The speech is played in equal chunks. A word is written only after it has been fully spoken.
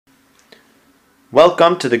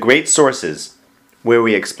Welcome to the Great Sources, where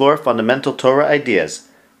we explore fundamental Torah ideas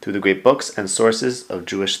through the great books and sources of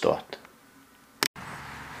Jewish thought.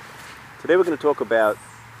 Today we're going to talk about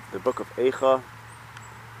the book of Eicha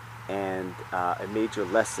and a major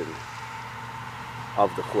lesson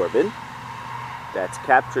of the Churban that's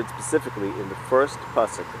captured specifically in the first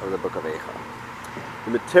pasuk of the book of Eicha.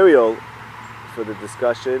 The material for the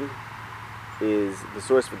discussion is, the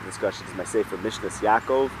source for the discussion is my Sefer Mishnas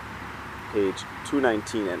Yaakov, page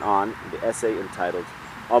 219 and on, the essay entitled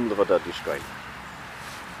Am Levadad Yishkoin.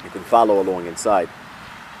 You can follow along inside,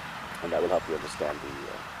 and that will help you understand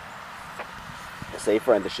the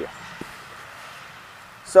Sefer and the Shir.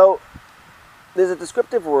 So, there's a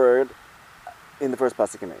descriptive word in the first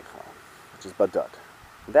pasuk in Eicha, which is badad.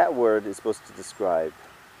 That word is supposed to describe,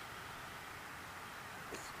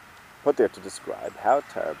 put there to describe how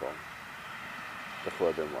terrible the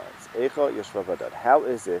Churban was. Eicha Yeshva badad. How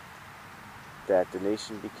is it that the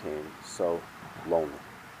nation became so lonely?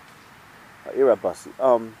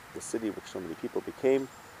 The city which so many people became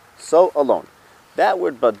so alone. That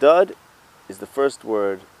word badad is the first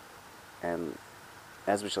word, and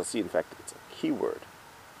as we shall see, in fact, it's a key word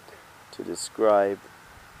to describe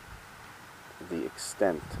the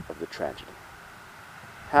extent of the tragedy.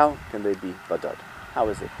 How can they be badad? How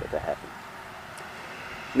is it that happened?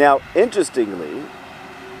 Now, interestingly,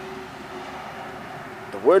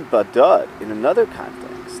 the word badad, in another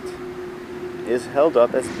context, is held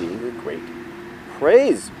up as being a great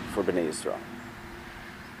praise for Bnei Yisrael,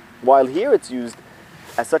 while here it's used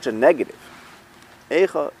as such a negative.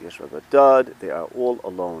 Eicha Yeshva badad, they are all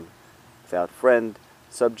alone, without friend,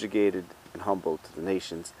 subjugated and humbled to the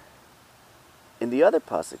nations. In the other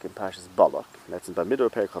pasuk, in Parshas Balak, that's in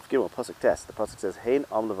Bamidbar Perek Chav Gimel, pasuk Tes, the pasuk says, Hein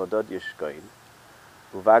am levadad yishkoin,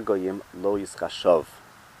 uvagoyim lo yischashav.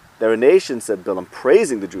 They're a nation, said Bilam,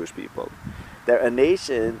 praising the Jewish people. They're a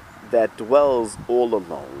nation that dwells all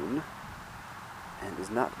alone and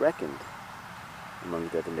is not reckoned among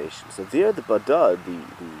the other nations. So there, the badad, the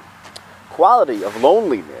quality of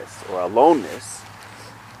loneliness or aloneness,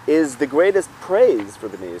 is the greatest praise for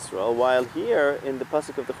Bnei Yisrael, while here in the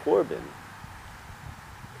pasuk of the Churban,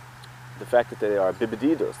 the fact that they are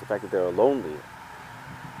bibedidos, the fact that they are lonely,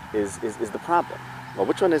 is the problem. Well,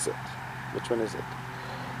 which one is it? Which one is it?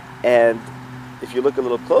 And if you look a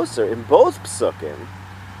little closer, in both psukim,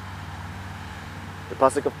 the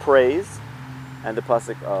pasuk of praise and the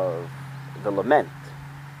pasuk of the lament,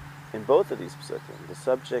 in both of these psukim, the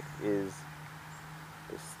subject is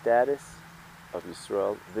the status of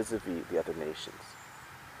Yisrael vis-a-vis the other nations.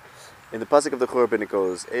 In the pasuk of the Churban, it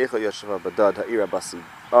goes, Eicha Yeshva badad ha'ira basi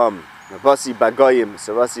bagoyim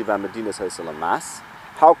sarasi v'amedinas ha'isalamas.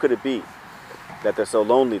 How could it be that they're so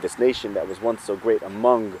lonely, this nation that was once so great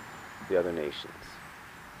among the other nations?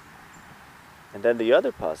 And then the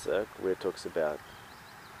other pasuk, where it talks about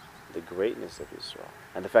the greatness of Israel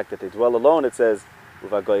and the fact that they dwell alone, it says,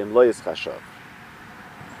 Uvagoyim lo yischashav.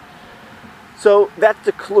 So that's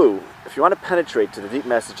the clue. If you want to penetrate to the deep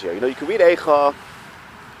message here, you can read Eicha,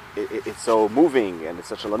 it's so moving and it's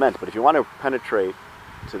such a lament, but if you want to penetrate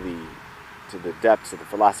to the depths of the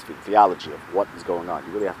philosophy, the theology of what is going on,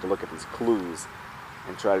 you really have to look at these clues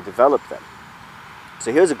and try to develop them.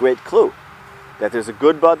 So here's a great clue, that there's a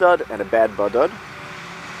good badad and a bad badad.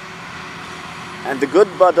 And the good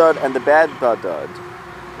badad and the bad badad,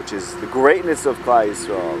 which is the greatness of Klal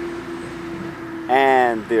Yisrael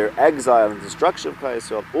and their exile and destruction of Klal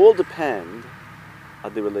Yisrael, all depend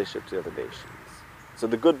on the relationship to the other nations. So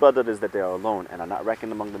the good badad is that they are alone and are not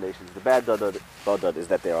reckoned among the nations. The bad badad is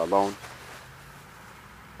that they are alone.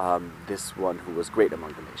 This one who was great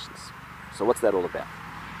among the nations. So what's that all about?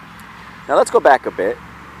 Now let's go back a bit.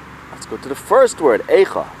 Let's go to the first word,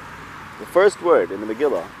 Eicha. The first word in the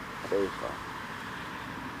Megillah of Eicha,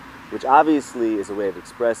 which obviously is a way of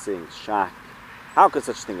expressing shock. How could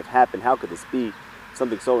such a thing have happened? How could this be?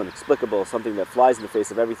 Something so inexplicable, something that flies in the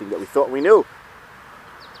face of everything that we thought we knew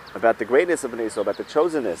about the greatness of Bnei Yisrael, about the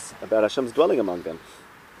chosenness, about Hashem's dwelling among them.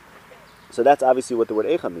 So that's obviously what the word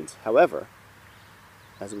Eicha means. However,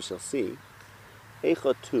 as we shall see,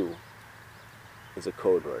 Eicha too is a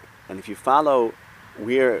code word. And if you follow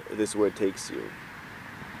where this word takes you,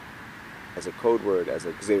 as a code word, as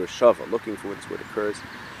a gzeira shava, looking for where this word occurs,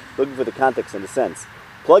 looking for the context and the sense,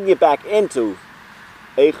 plugging it back into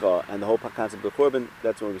Eicha and the whole concept of the Churban,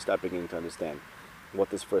 that's when we start beginning to understand what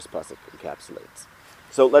this first pasuk encapsulates.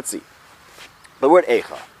 So let's see. The word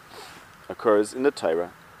Eicha occurs in the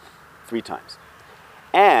Torah 3 times.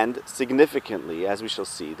 And significantly, as we shall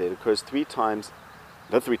see, that it occurs 3 times,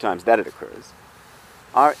 the 3 times that it occurs,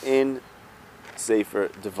 are in Sefer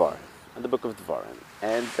Devarim, in the book of Devarim.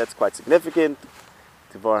 And that's quite significant.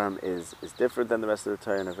 Devarim is different than the rest of the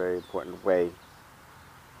Torah in a very important way.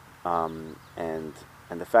 And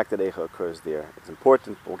the fact that Eicha occurs there is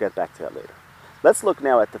important. We'll get back to that later. Let's look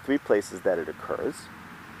now at the three places that it occurs.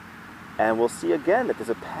 And we'll see again that there's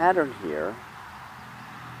a pattern here.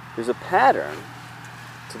 There's a pattern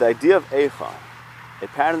to the idea of Eicha. A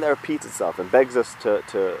pattern that repeats itself and begs us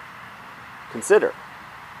to consider,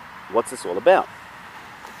 what's this all about?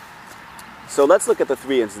 So let's look at the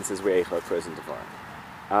three instances where Eicha occurs in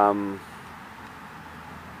Devarim.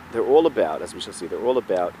 They're all about, as we shall see, they're all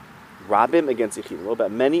about Rabim against Yichid. They're all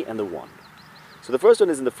about many and the one. So the first one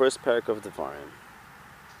is in the first parak of Devarim.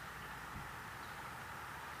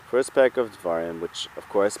 First parak of Devarim, which, of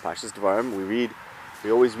course, Pashas Devarim,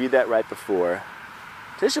 we always read that right before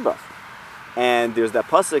Tisha B'Av. And there's that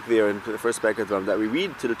pasuk there in the first parak of Devarim that we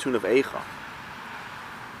read to the tune of Eicha.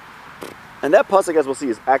 And that pasuk, as we'll see,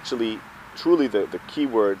 is actually truly the key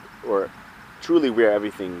word, or truly where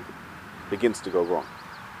everything begins to go wrong.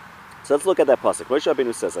 So let's look at that pasuk. Moshe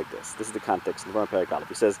Rabbeinu says like this. This is the context in Devarim Perek Aleph.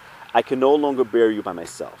 He says, I can no longer bear you by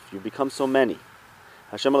myself. You've become so many.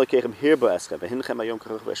 Hashem Elokeichem hirba eschem, v'hinchem hayom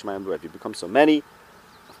karoch v'eshmayim l'rev. You've become so many.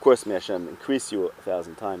 Of course, may Hashem increase you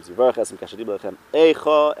 1,000 times. Yivarach esem kashadim lechem.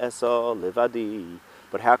 Eicha esa levadi.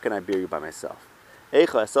 But how can I bear you by myself?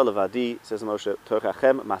 Eicha esa levadi, says Moshe,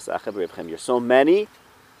 torchachem masachem v'revchem. You're so many.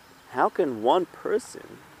 How can one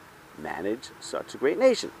person manage such a great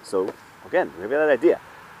nation? So, again, we have that idea.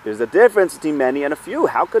 There's a difference between many and a few.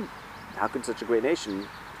 How could such a great nation,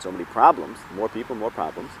 with so many problems, more people, more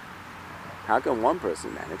problems, how can one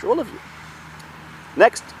person manage all of you?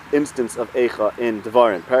 Next instance of Eicha in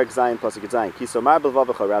Devarim, Perek Zayin, Pasuk Zayin, Ki somar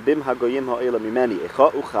b'lvavecha rabim hagoyim ha'ela mimeni,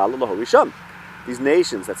 Eicha uchal lo risham. These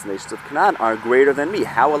nations, that's the nations of Canaan, are greater than me.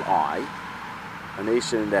 How will I, a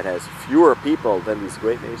nation that has fewer people than these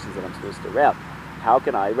great nations that I'm supposed to rout, how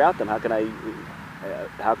can I rout them? How can I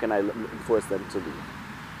force them to leave?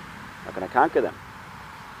 How can I conquer them?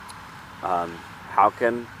 How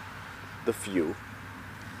can the few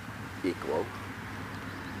equal,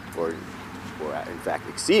 or in fact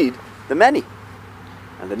exceed, the many?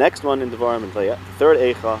 And the next one in Devarim and the third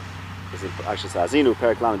Eicha is in Parshas Ha'azinu,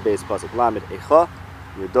 Perek Lamed Beis Pasuk Lamed Eicha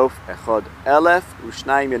Yedof Echad Elef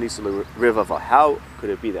U'Shnayim Yanisu Rivava. How could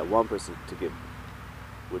it be that one person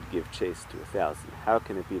would give chase to 1,000? How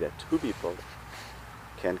can it be that two people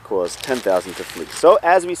can cause 10,000 to flee? So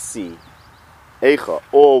as we see, Eicha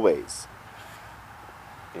always,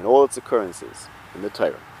 in all its occurrences in the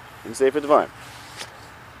Torah, in Sefer Devarim,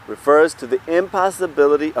 refers to the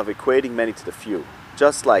impossibility of equating many to the few.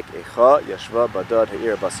 Just like Eicha Yashva Badad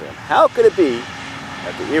Ha'ir Basiyam. How could it be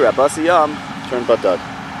that the Ir Basiyam turned Badad?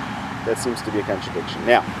 That seems to be a contradiction.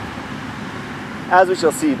 Now, as we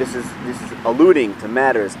shall see, this is alluding to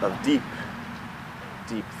matters of deep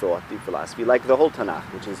thought, deep philosophy, like the whole Tanakh,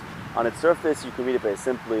 which is, on its surface, you can read it very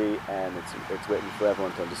simply, and it's written for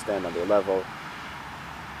everyone to understand on their level.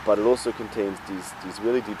 But it also contains these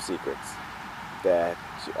really deep secrets that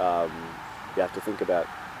you have to think about.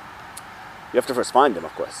 You have to first find them,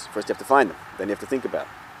 of course. First you have to find them. Then you have to think about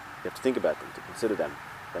them. You have to think about them, to consider them.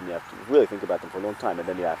 Then you have to really think about them for a long time, and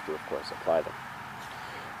then you have to, of course, apply them.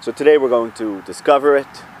 So today we're going to discover it,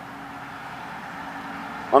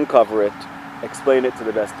 uncover it, explain it to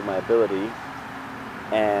the best of my ability,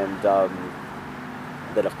 and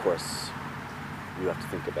then, of course, you have to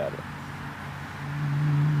think about it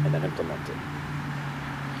and then implement it.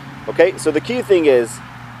 Okay, so the key thing is,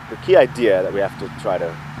 the key idea that we have to try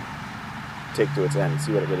to take to its end and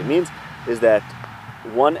see what it really means, is that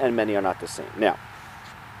one and many are not the same. Now,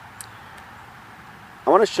 I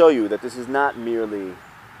want to show you that this is not merely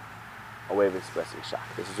a way of expressing shock.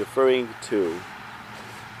 This is referring to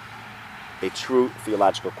a true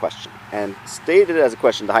theological question. And stated as a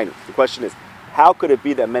question, the question is, how could it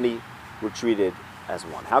be that many were treated as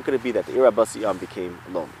one? How could it be that the Ir Basiyam became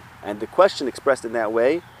lonely? And the question expressed in that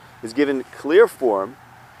way is given clear form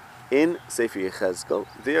in Sefer Yechezkel.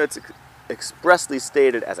 There it's expressly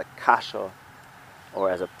stated as a kasha, or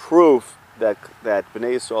as a proof that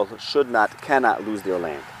Bnei Yisrael cannot lose their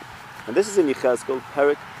land. And this is in Yechezkel,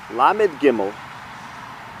 Perek Lamed Gimel,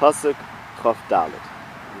 Pasuk Chaf Dalet.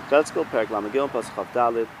 Yechezkel, Perek Lamed Gimel, Pasuk Chaf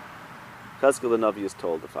Dalet. Yechezkel the Navi is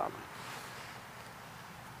told the following: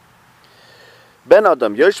 Ben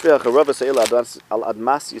Adam Yoshvei Charavas al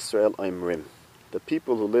Admas Yisrael Oimrim. The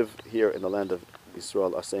people who live here in the land of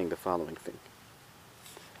Yisrael are saying the following thing: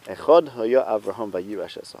 Echad haya Avraham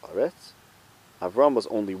vayirash es haaretz. Avraham was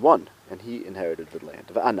only one, and he inherited the land.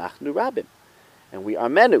 Va'anachnu rabim, and we are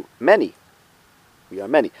many. We are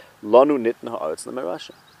many. Lanu nitna haaretz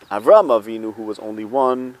lemerasha. Avraham Avinu, who was only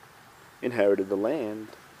one, inherited the land,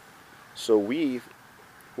 so we,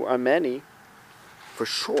 who are many, for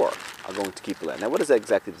sure are going to keep the land. Now, what does that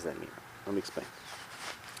mean? Let me explain.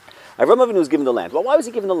 Avram Avinu was given the land. Well, why was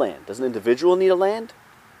he given the land? Does an individual need a land?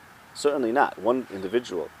 Certainly not. One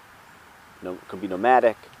individual can be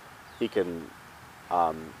nomadic. He can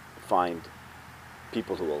find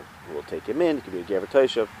people who will take him in. He can be a Ger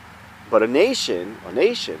Toshav. But a nation,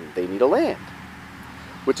 they need a land.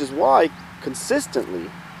 Which is why consistently,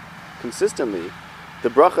 the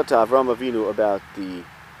bracha to Avram Avinu about the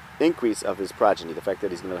increase of his progeny, the fact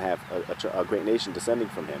that he's going to have a great nation descending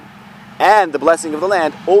from him, and the blessing of the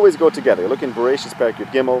land always go together. Look in Bereshis Perek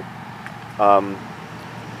Yud Gimel,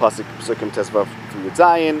 Pasuk Pesukim Tesvav through Yud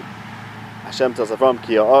Zayin. Hashem tells Avram,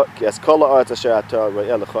 Ki es kol ha'aretz asher ata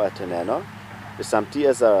ro'eh lecha et hanena, v'samti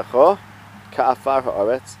ezaracha ka'afar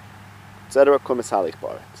ha'aretz, etc. kumis halich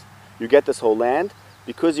ba'aretz. You get this whole land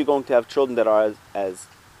because you're going to have children that are as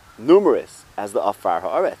numerous as the afar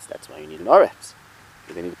ha'aretz. That's why you need an aretz.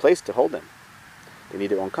 They need a place to hold them. They need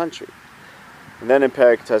their own country. And then in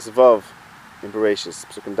Perek Tesvav, in Bereshis,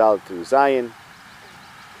 Pesukim Dalet through Zayin,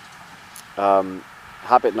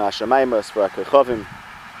 Habit Na'ashamayim Esvar Kechovim,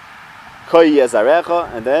 Koi Yezarecha,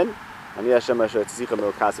 and then Ani Hashem Asher Tzichem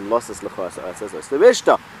Merokasim Losses Lechos Atzezos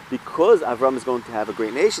Levishta. Because Avram is going to have a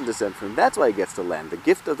great nation descend from him, that's why he gets the land. The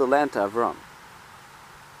gift of the land to Avram.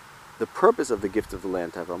 The purpose of the gift of the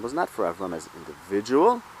land to Avram was not for Avram as an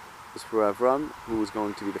individual, it was for Avram, who was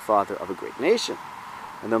going to be the father of a great nation.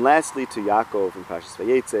 And then lastly to Yaakov in Parshas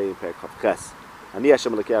Vayetze in Perek Chav Ches. Ani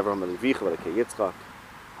Hashem Elokei Avram Elivicha V'Elokei Yitzchak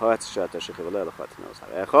Ha'etz Asher Ata Shechiv Aleh Lecha Tnei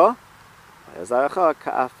Zarecha V'Yazarecha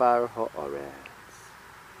Ka'afar Ha'aretz.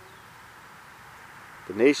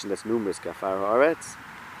 The nation that's numerous, Ka'afar Ha'aretz,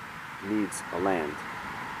 needs a land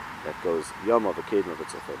that goes Yom V'Kedma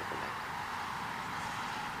V'Tzofei V'Chanei.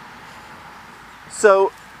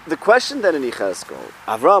 So the question then in Yechezkel,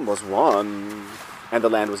 Avram was one, and the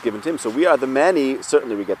land was given to him. So we are the many,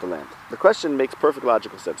 certainly we get the land. The question makes perfect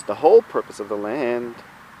logical sense. The whole purpose of the land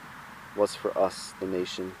was for us, the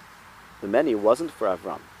nation. The many wasn't for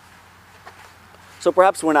Avram. So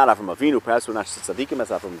perhaps we're not Avram Avinu, perhaps we're not tzaddikim as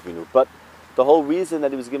Avram Avinu, but the whole reason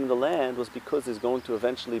that he was given the land was because there's going to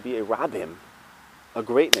eventually be a Rabbim, a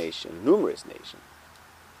great nation, numerous nation,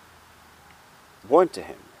 born to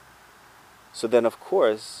him. So then, of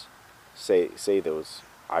course, say those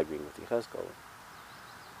arguing with Yechezkel,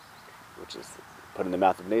 which is put in the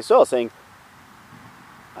mouth of Bnei Yisrael, saying,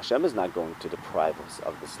 Hashem is not going to deprive us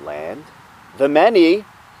of this land. The many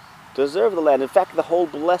deserve the land. In fact, the whole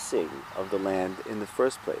blessing of the land in the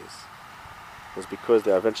first place was because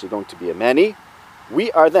there are eventually going to be a many.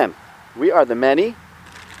 We are them. We are the many.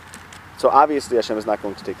 So obviously Hashem is not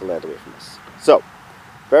going to take the land away from us. So,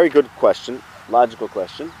 very good question, logical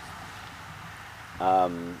question.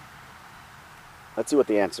 Let's see what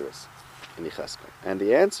the answer is in Yechezkel. And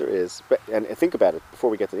the answer is, and think about it before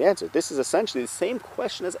we get to the answer, this is essentially the same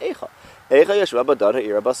question as Eicha. Eicha Yeshua Badad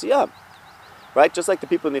Ha'ira Basiyam. Right? Just like the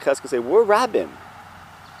people in Yechezkel say, we're Rabbim.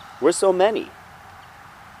 We're so many.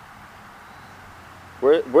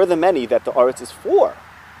 We're the many that the Aretz is for.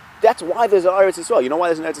 That's why there's an Aretz Yisrael. You know why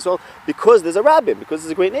there's an Aretz Yisrael? Because there's a Rabbim, because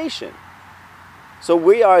there's a great nation. So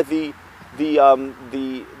we are the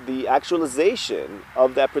actualization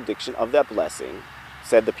of that prediction, of that blessing,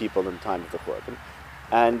 said the people in the time of the Churban.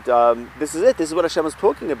 And this is it. This is what Hashem was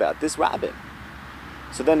talking about, this Rabbim.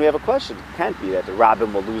 So then we have a question. It can't be that the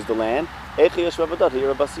Rabbim will lose the land.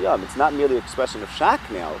 It's not merely an expression of shak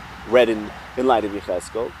now, read in light of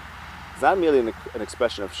Yechezkel. It's not merely an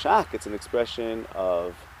expression of shak, it's an expression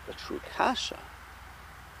of a true kasha.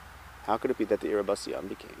 How could it be that the Ira Basiyam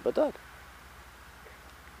became Badad?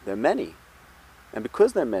 There are many. And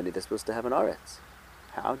because they're many, they're supposed to have an Aretz.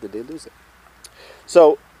 How did they lose it?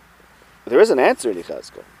 So, there is an answer in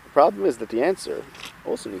Yechezkel. The problem is that the answer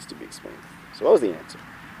also needs to be explained. So what was the answer?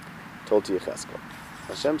 Told to Yechezkel.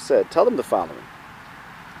 Hashem said, tell them the following.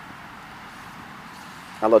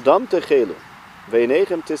 Aladam techelu,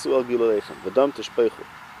 ve'inechem tisu al gilulechem, v'dam teshpechu,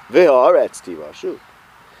 ve'ha'aretz tivashu,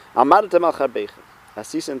 amadatem al charbechem,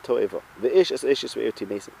 asisen to'eva, ve'ish es ishis ve'ir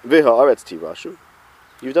timesim, ve'ha'aretz tivashu.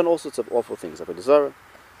 You've done all sorts of awful things. Avodah Zarah,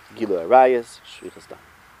 Gilu Arayas, Shvichas Dam.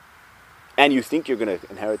 And you think you're going to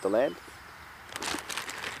inherit the land?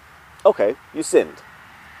 Okay, you sinned.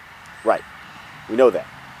 Right. We know that.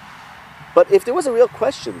 But if there was a real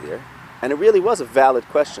question there, and it really was a valid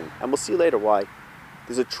question, and we'll see later why,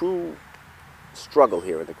 there's a true struggle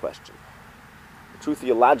here in the question. A true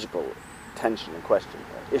theological tension and question,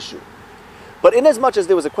 issue. But inasmuch as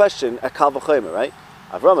there was a question at Kal V'chomer, right?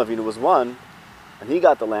 Avram Avinu was one, and he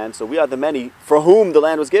got the land, so we are the many for whom the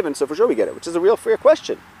land was given, so for sure we get it, which is a real fair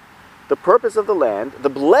question. the purpose of the land, the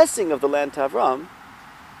blessing of the land to Avram.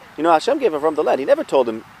 You know, Hashem gave Avram the land. He never told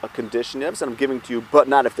him a condition. He never said, I'm giving to you, but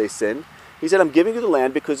not if they sin. He said, I'm giving you the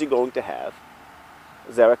land because you're going to have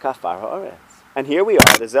Zera Kafar Haaretz. And here we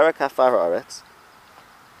are, the Zera Kafar Haaretz,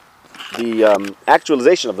 the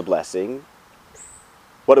actualization of the blessing,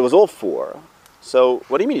 what it was all for. So,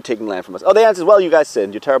 what do you mean you're taking land from us? Oh, the answer is, well, you guys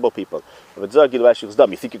sinned. You're terrible people. You think you're going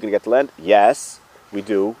to get the land? Yes, we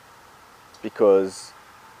do. Because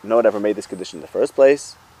no one ever made this condition in the first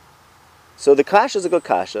place. So the kasha is a good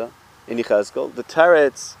kasha in Yechezkel. The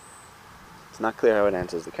teretz, it's not clear how it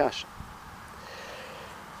answers the kasha.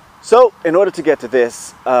 So, in order to get to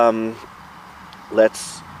this, in order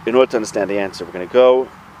to understand the answer, we're going to go,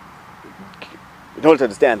 in order to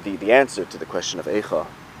understand the answer to the question of Eicha,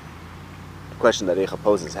 the question that Eicha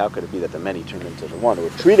poses, how could it be that the many turned into the one, or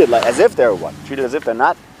treated like as if they're one, treated as if they're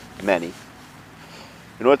not many.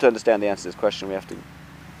 In order to understand the answer to this question, we have to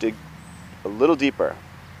dig a little deeper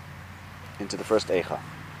into the first Eicha.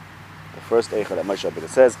 The first Eicha that Moshe Rabbeinu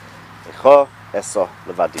says, Eicha Esa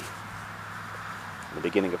Levadi, in the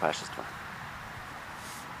beginning of Parshas Dvarim.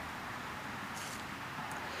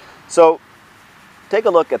 So, take a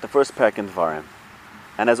look at the first parak in Dvarim.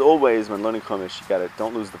 And as always, when learning Chumash,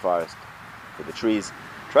 don't lose the forest for the trees.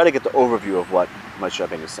 Try to get the overview of what Moshe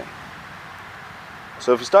Rabbeinu is saying.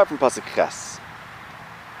 So if you start from Pasuk Ches,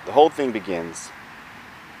 the whole thing begins.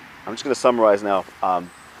 I'm just going to summarize now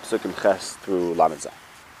Pasukim Ches through Lamed Zayin.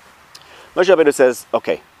 Moshe Rabbeinu says,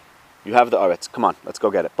 okay, you have the Aretz. Come on, let's go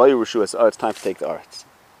get it. Bayu Rishu, it's time to take the Aretz.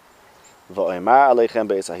 V'oimar aleichem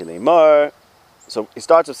be'esahil leimar. So he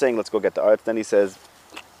starts with saying, let's go get the Aretz. Then he says,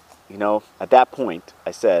 you know, at that point,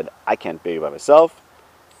 I said, I can't bear you by myself.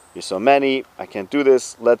 You're so many. I can't do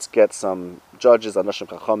this. Let's get some judges, Anashim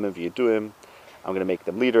Chachamim v'Yeduim. I'm going to make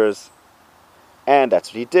them leaders. And that's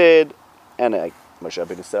what he did. And Moshe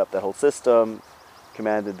Rabbeinu set up that whole system,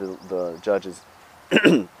 commanded the judges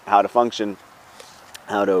how to function,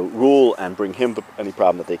 how to rule, and bring him any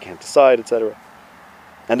problem that they can't decide, etc.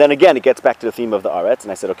 And then again, it gets back to the theme of the Aretz.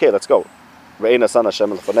 And I said, okay, let's go. And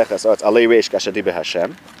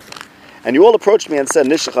you all approached me and said,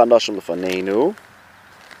 Nishacha Nashim Lefaneinu,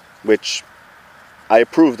 which I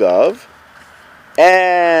approved of.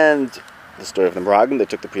 And the story of the Meragim, they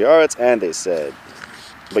took the Priyaretz, and they said,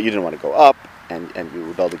 but you didn't want to go up, and you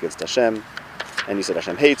rebelled against Hashem, and you said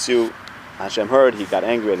Hashem hates you. Hashem heard, he got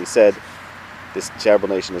angry, and he said, this terrible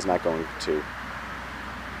nation is not going to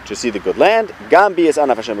see the good land. Gam bi es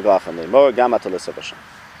anaf Hashem b'galachan leimor, gam atalis Hashem.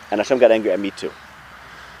 And Hashem got angry at me too.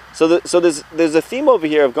 So there's a theme over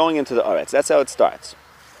here of going into the Aretz. That's how it starts.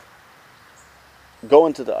 Go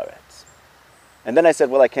into the Aretz. And then I said,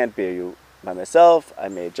 well, I can't bear you by myself. I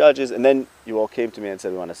made judges. And then you all came to me and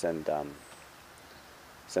said, we want to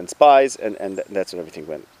send spies. And that's when everything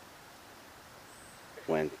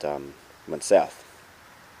went south.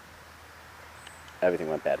 Everything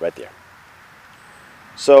went bad right there.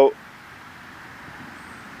 So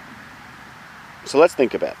let's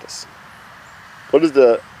think about this. What is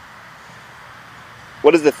the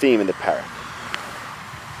theme in the parak?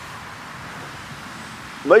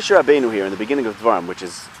 Moshe Rabbeinu here in the beginning of Dvarim, which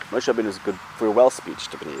is Moshe Rabbeinu is good farewell speech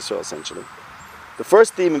to Bnei Yisrael essentially. The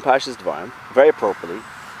first theme in Parshas Dvarim, very appropriately,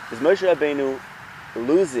 is Moshe Rabbeinu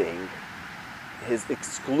losing his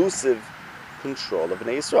exclusive control of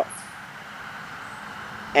Bnei Yisrael.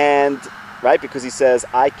 And right, because he says,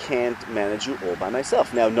 I can't manage you all by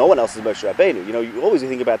myself. Now, no one else is Moshe Rabbeinu. You know, you always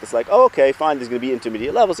think about this like, oh, okay, fine, there's going to be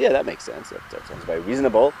intermediate levels. Yeah, that makes sense. That sounds very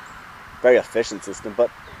reasonable, very efficient system.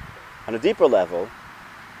 But on a deeper level,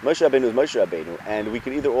 Moshe Rabbeinu is Moshe Rabbeinu, and we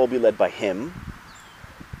could either all be led by him,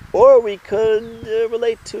 or we could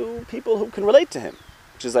relate to people who can relate to him,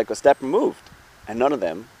 which is like a step removed. And none of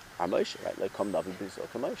them are Moshe, right? Like, Kom Navi B'Yisrael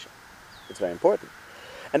Moshe. It's very important.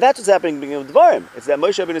 And that's what's happening in the beginning of Dvarim. It's that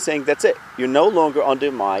Moshe Rabbeinu is saying, that's it. You're no longer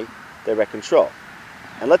under my direct control.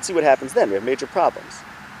 And let's see what happens then. We have major problems.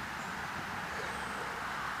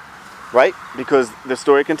 Right? Because the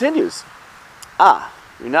story continues.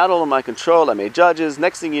 You're not all in my control. I made judges.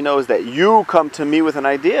 Next thing you know is that you come to me with an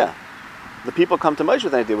idea. The people come to Moshe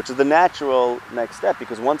with an idea, which is the natural next step.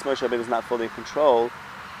 Because once Moshe Rabbeinu is not fully in control,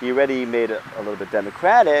 he already made it a little bit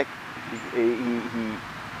democratic. He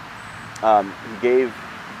gave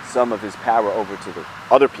some of his power over to the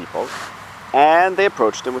other people, and they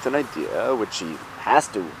approached him with an idea which he has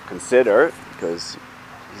to consider because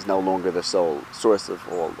he's no longer the sole source of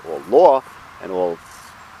all law and all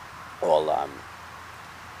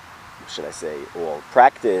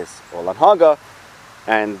practice, all anhaga,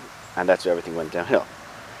 and that's where everything went downhill.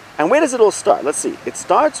 And where does it all start? Let's see. It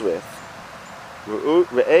starts with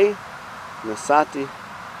Re'ei Nasati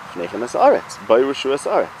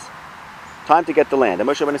Time to get the land. And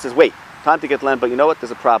Moshe Rabbeinu says, wait, time to get the land, but you know what?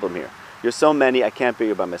 There's a problem here. You're so many, I can't bear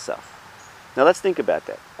you by myself. Now let's think about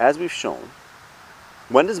that. As we've shown,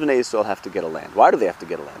 when does Bnei Yisrael have to get a land? Why do they have to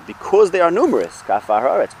get a land? Because they are numerous. Kafar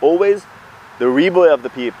haaretz. Always the riboy of the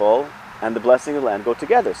people and the blessing of the land go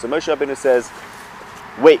together. So Moshe Rabbeinu says,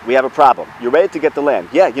 wait, we have a problem. You're ready to get the land.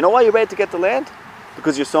 Yeah, you know why you're ready to get the land?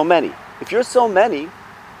 Because you're so many. If you're so many,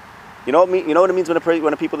 you know what it means when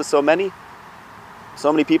a people is so many?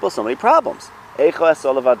 So many people, so many problems. Because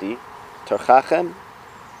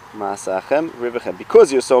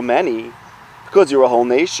you're so many, because you're a whole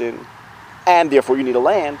nation, and therefore you need a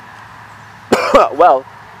land, well,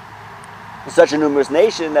 it's such a numerous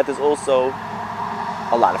nation that there's also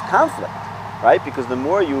a lot of conflict, right? Because the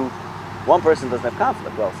more one person doesn't have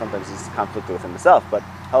conflict, well, sometimes he's conflicted within himself, but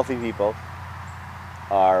healthy people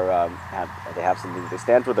they have something they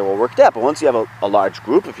stand for, they're all worked out. But once you have a large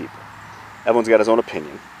group of people, everyone's got his own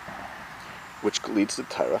opinion, which leads to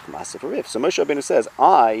Tairach Masif Arif. So Moshe Rabbeinu says,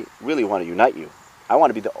 I really want to unite you. I want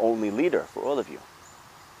to be the only leader for all of you.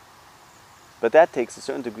 But that takes a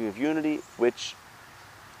certain degree of unity, which,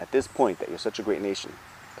 at this point, that you're such a great nation,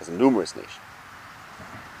 as a numerous nation,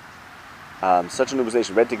 such a numerous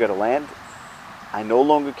nation, ready to go to land, I no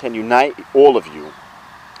longer can unite all of you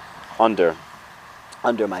under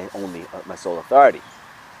my sole authority.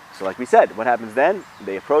 So like we said, what happens then?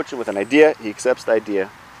 They approach him with an idea, he accepts the idea,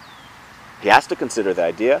 he has to consider the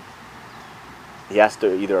idea, he has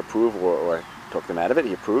to either approve or talk them out of it,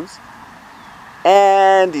 he approves,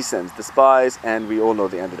 and he sends the spies, and we all know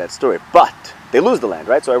the end of that story. But they lose the land,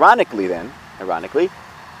 right? So ironically, and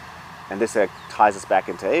this ties us back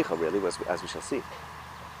into Eicha, really, as we shall see,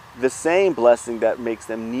 the same blessing that makes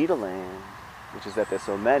them need a land, which is that there's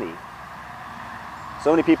so many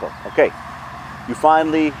people. Okay, you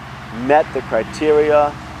finally met the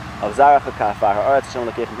criteria of Zarach HaKafar HaAretz Hashem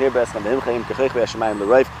Lekechem Hirbes Chamehim Chaim Kechoich V'Yashamayim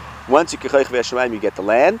L'Reif. Once you Kechoich V'Yashamayim, you get the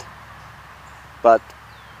land, but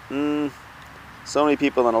so many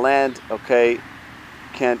people on a land, okay,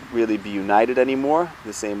 can't really be united anymore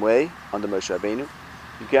the same way under Moshe Rabbeinu.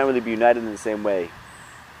 You can't really be united in the same way.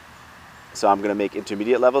 So I'm going to make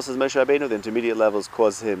intermediate levels, says Moshe Rabbeinu. The intermediate levels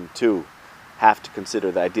cause him to have to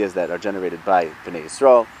consider the ideas that are generated by Bnei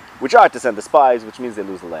Yisrael, which are to send the spies, which means they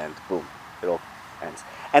lose the land. Boom. It all ends.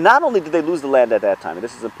 And not only did they lose the land at that time, and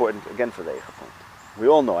this is important again for the Eicha point. We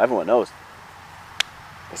all know, everyone knows,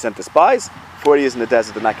 they sent the spies, 40 years in the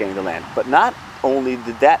desert, they're not getting the land. But not only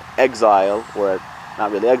did that exile, or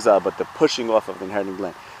not really exile, but the pushing off of the inheriting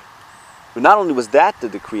land, but not only was that the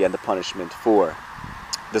decree and the punishment for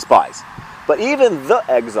the spies, but even the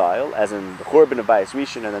exile, as in the Churban of Bayis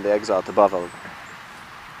Rishon and then the exile to Bavel,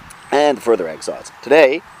 and the further exiles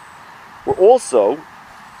today, were also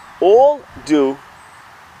all due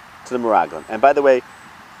to the Meraglim. And by the way,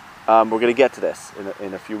 we're going to get to this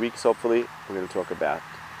in a few weeks, hopefully. We're going to talk about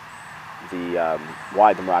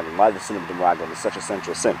why the sin of the Meraglim is such a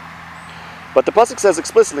central sin. But the pasuk says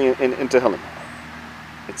explicitly in Tehillim.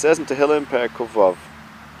 It says in Tehillim, Perek Kuf Vav,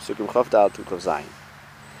 Sukim Chav Dal to Kuf Zayin,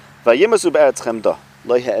 Vayimasu be'eretz chemda,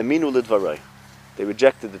 lo ha'eminu lidvaroi. They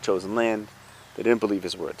rejected the chosen land. They didn't believe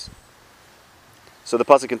his words. So the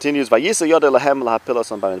pasuk continues, Vayisa yodeh lahem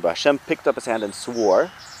lahapilos on b'midbar. Hashem picked up his hand and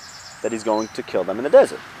swore that he's going to kill them in the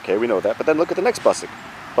desert. Okay, we know that. But then look at the next pasuk.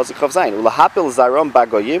 Pasuk Chav Zayin. Ulahapil zarom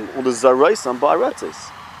bagoyim ulazarosam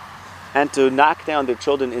ba'aratzis. And to knock down their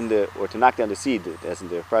children or to knock down the seed, as in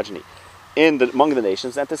their progeny, among the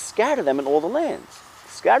nations, and to scatter them in all the lands.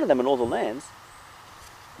 Scatter them in all the lands.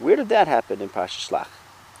 Where did that happen in Parashat Shlach?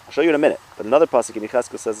 I'll show you in a minute. But another pasuk in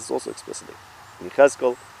Yechezkel says this also explicitly. In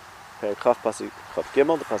Yechezkel, Perek Chaf pasuk Chaf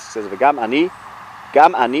Gimel, the pasuk says, "Gam ani,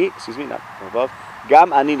 not above.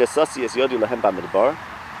 Gam ani nesasi es yodi lahem b'midbar."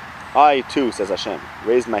 I too, says Hashem,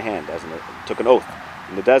 raised my hand as took an oath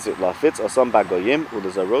in the desert. Lafitz osam bagoyim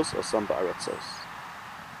ulezaros osam ba'aratzos.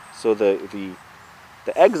 So the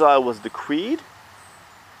exile was decreed.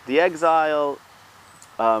 The exile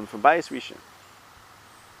from Bayis Rishon,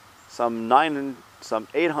 some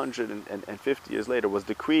 850 years later, was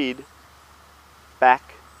decreed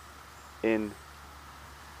back in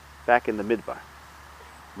the Midbar.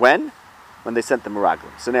 When they sent the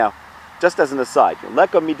Meraglim. So now, just as an aside,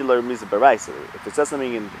 if it says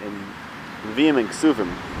something in Nevi'im and Ksuvim,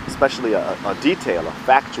 especially a detail, a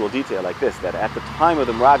factual detail like this, that at the time of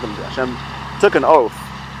the Meraglim, Hashem took an oath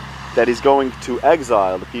that he's going to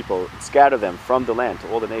exile the people, scatter them from the land to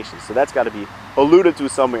all the nations. So that's got to be alluded to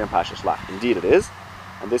somewhere in Parashat Shlach. Indeed it is.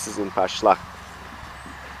 And this is in Parashat Shlach.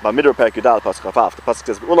 Bamidbar Perek Yudal Pasuk Chaf. The Pasuk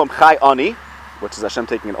says, Ulam Chai Ani, which is Hashem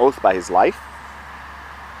taking an oath by his life.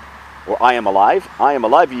 or I am alive. I am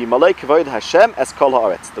alive. Yimalei kavod Hashem es kol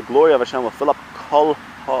haaretz. The glory of Hashem will fill up kol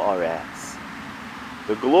haaretz.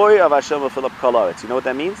 The glory of Hashem will fill up kol haaretz. You know what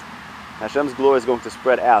that means? Hashem's glory is going to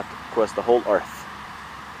spread out across the whole earth.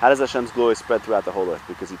 How does Hashem's glory spread throughout the whole earth?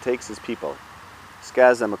 Because He takes His people,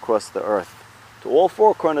 scatters them across the earth to all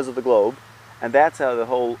four corners of the globe, and that's how the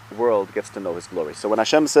whole world gets to know His glory. So when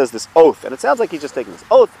Hashem says this oath, and it sounds like He's just taking this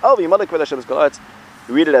oath,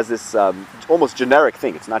 you read it as this almost generic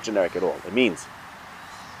thing. It's not generic at all. It means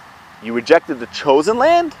you rejected the chosen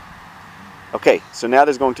land? Okay, so now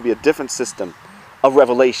there's going to be a different system of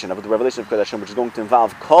revelation, of the revelation of Kodesh Hashem, which is going to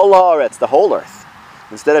involve Kol Haaretz, the whole earth.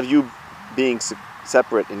 Instead of you being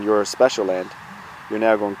separate in your special land, you're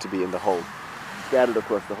now going to be in the whole, scattered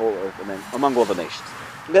across the whole earth, and then among all the nations.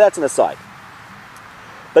 Okay, that's an aside.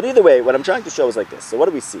 But either way, what I'm trying to show is like this. So what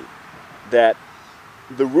do we see? That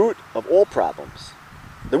the root of all problems,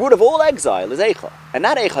 the root of all exile is Eicha, and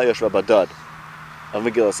not Eicha Yoshua Badad of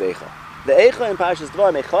Megillas Eicha. The Eicha in Parashas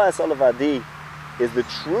Dvarim, Eicha Es Olavadi, is the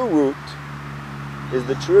true root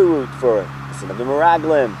for the sin of the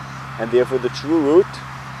Meraglim, and therefore the true root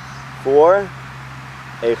for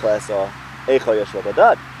Eicha Yoshua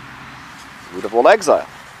Badad, root of all exile.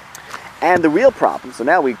 And the real problem, so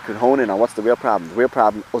now we could hone in on what's the real problem. The real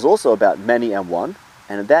problem was also about many and one,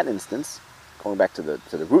 and in that instance, going back to the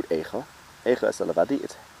root Eicha Es Olavadi,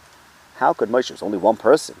 it's how could Moshe, it's only one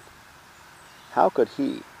person, how could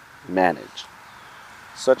he manage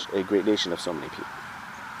such a great nation of so many people?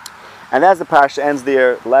 And as the parasha ends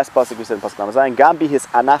there, the last pasuk we said in pasuk Lamazayin, Gambi his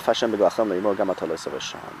anaf Hashem beglachem leimor gamatolo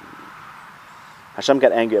savasham. Hashem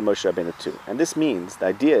got angry at Moshe Rabbeinu too, and this means the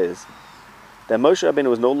idea is that Moshe Rabbeinu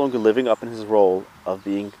was no longer living up in his role of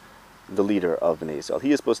being the leader of Bnei Yisrael.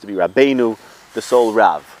 He is supposed to be Rabbeinu, the sole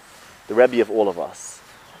Rav, the Rebbe of all of us.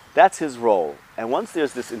 That's his role. And once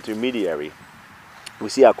there's this intermediary, we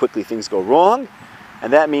see how quickly things go wrong,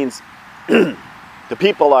 and that means the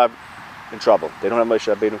people are in trouble. They don't have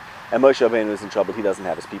Moshe Rabbeinu. And Moshe Rabbeinu is in trouble. He doesn't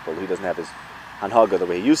have his people. He doesn't have his Hanhaga the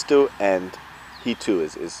way he used to, and he too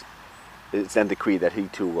is it's then decreed that he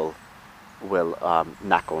too will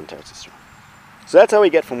not go into Eretz Yisrael. So that's how we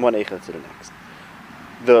get from one Eicha to the next.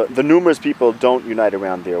 The numerous people don't unite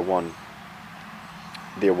around their one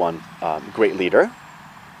great leader,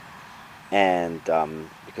 and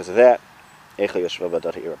because of that, Eicha Yoshua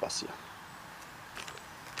Badad Ha'ir Abasya.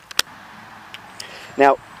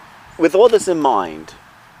 Now, with all this in mind,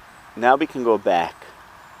 now we can go back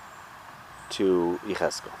to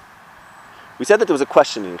Yechezkel. We said that there was a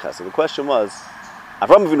question in Yechezkel. The question was,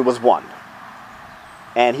 Avraham Avinu was one,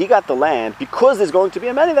 and he got the land because there's going to be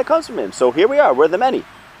a many that comes from him. So here we are, we're the many.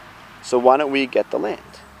 So why don't we get the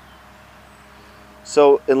land?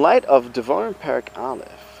 So in light of Devarim Perek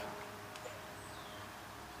Aleph,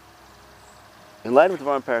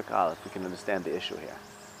 we can understand the issue here.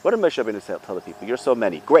 What did Moshe Rabbeinu tell the people? You're so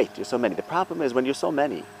many. Great, you're so many. The problem is when you're so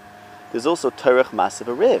many, there's also Terech Masiv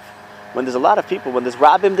a Riv. When there's a lot of people, when there's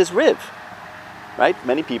Rabbim, there's Riv. Right?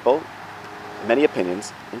 Many people, many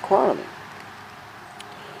opinions, and quarreling.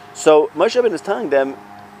 So Moshe Rabbeinu is telling them,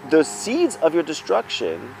 the seeds of your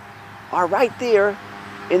destruction are right there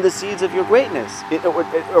in the seeds of your greatness.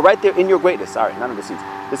 Or right there in your greatness. Sorry, not in the seeds.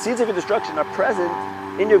 The seeds of your destruction are present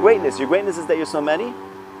in your greatness. Your greatness is that you're so many,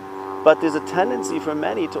 but there's a tendency for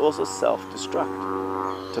many to also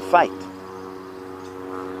self-destruct, to fight.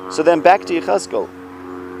 So then back to Yechezkel.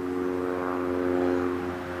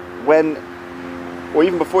 Or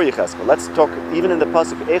even before Yechezkel, let's talk, even in the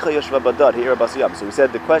pasuk Eicha Yoshua Badad Ha'ir Abasiyam. So we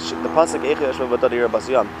said the pasuk Eicha Yoshua Badad Ha'ir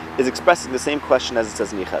Abasiyam is expressing the same question as it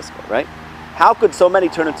says in Yechezkel, right? How could so many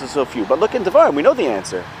turn into so few? But look in Devarim, we know the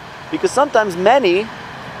answer. Because sometimes many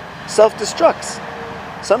self-destructs.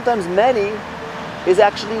 Sometimes many is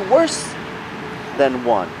actually worse than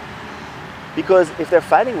one. Because if they're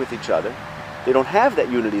fighting with each other, they don't have that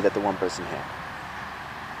unity that the one person had.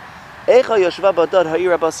 Eicha Yoshva Badad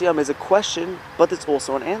Ha'ir Abasiyam is a question, but it's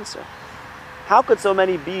also an answer. How could so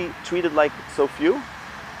many be treated like so few?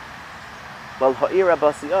 Well, Ha'ir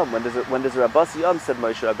Abasiyam, when there's a Abasiyam, said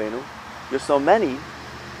Moshe Rabbeinu, you're so many,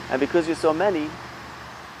 and because you're so many,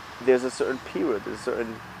 there's a certain period, there's a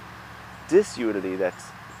certain disunity that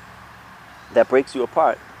breaks you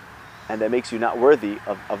apart, and that makes you not worthy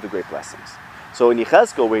of the great blessings. So in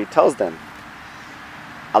Yechezkel, where he tells them,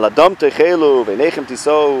 Aladam techelu ve'lechem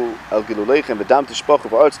tiso el gilulechem v'dam tishpochu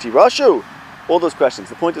v'aretz tirashu, all those questions.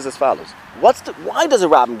 The point is as follows: why does a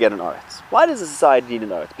rabbin get an aretz? Why does a society need an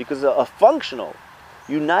aretz? Because a functional,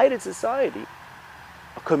 united society,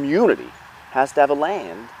 a community, has to have a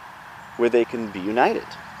land where they can be united.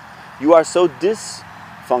 You are so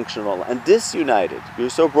dysfunctional and disunited. You're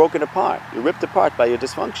so broken apart. You're ripped apart by your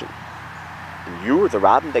dysfunction. And you're the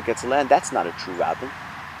rabbin that gets the land. That's not a true rabbin.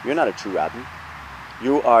 You're not a true rabbin.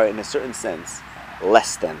 You are, in a certain sense,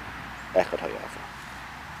 less than Echad Hayava.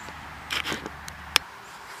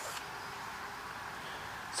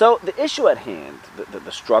 So the issue at hand,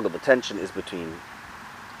 the struggle, the tension is between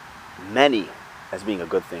many as being a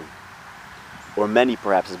good thing, or many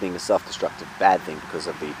perhaps as being a self-destructive bad thing because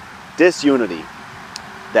of the disunity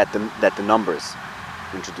that the numbers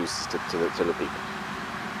introduces to the people.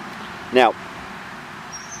 Now,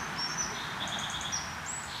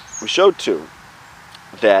 we showed too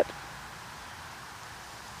that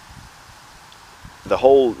the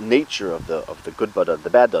whole nature of the good badad, the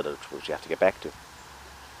bad badad, which you have to get back to,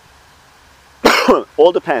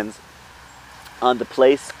 all depends on the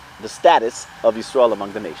place, the status of Yisrael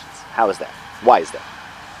among the nations. How is that? Why is that?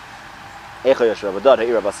 So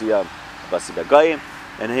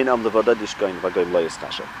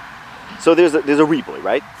there's a riboy,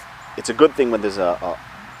 right? It's a good thing when there's a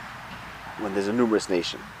numerous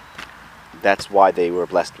nation. That's why they were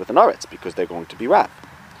blessed with an aretz, because they're going to be wrath.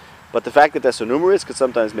 But the fact that they're so numerous could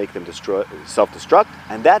sometimes make them self-destruct,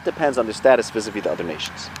 and that depends on their status vis-a-vis the other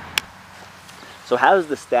nations. So how is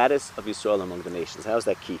the status of Yisrael among the nations? How is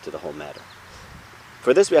that key to the whole matter?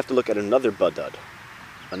 For this we have to look at another badad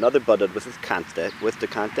with the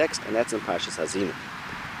context, and that's in Parshas Hazinu.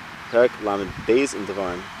 Perak Lamed Beis in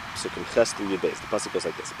Devarim, Psukim Ches to Yud Beis. The pasuk goes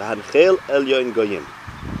like this: B'hanchel el yoin goyim,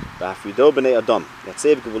 b'afrido b'nei Adam,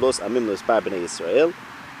 yatsev gevulos amim lo'espar b'nei Yisrael,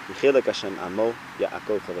 yichelek Hashem amo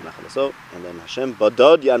Yaakov chavanachalaso, and then Hashem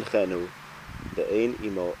badad yanchenu ve'ein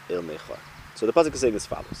imo el mechar. So the pasuk is saying as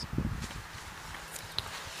follows: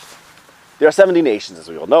 there are 70 nations, as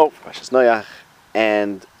we all know, Parshas Noach,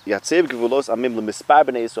 and Yatsev Gevulos Amim L'Mispar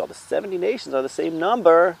B'nei Yisrael. The 70 nations are the same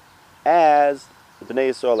number as the B'nei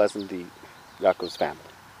Yisrael, as in the Yaakov's family.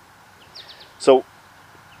 So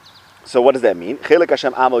what does that mean? Chelek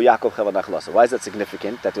Hashem Amo Yaakov Chavanachlasa. Why is that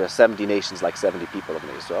significant that there are 70 nations like 70 people of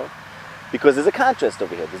B'nei Yisrael? Because there's a contrast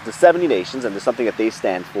over here. There's the 70 nations, and there's something that they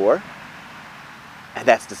stand for, and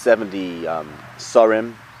that's the 70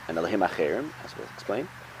 Sarim and Elohim Acherim, as we'll explain.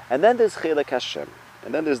 And then there's Chelek Hashem.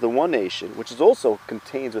 And then there's the one nation, which is also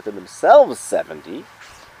contains within themselves 70,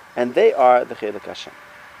 and they are the Chelek Hashem,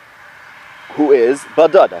 who is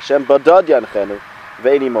Badad. Hashem Badad Yanchenu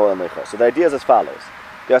Ve'eni Mo'el Mecha. So the idea is as follows.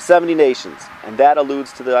 There are 70 nations, and that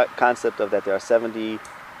alludes to the concept of that there are 70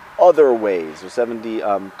 other ways, or 70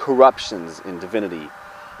 corruptions in divinity,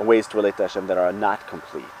 or ways to relate to Hashem that are not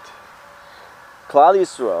complete. Klal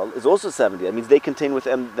Yisrael is also 70. That means they contain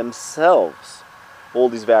within themselves all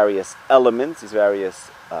these various elements, these various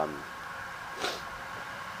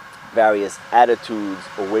attitudes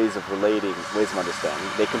or ways of relating, ways of understanding.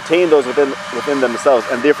 They contain those within themselves,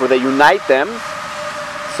 and therefore they unite them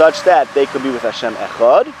such that they can be with Hashem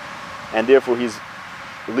Echad, and therefore He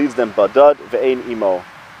leads them Badad ve'ein imo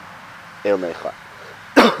el mechar.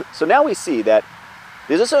 So now we see that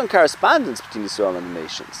there's a certain correspondence between Yisrael and the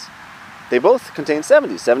nations. They both contain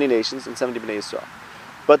 70 nations and 70 B'nai Yisrael.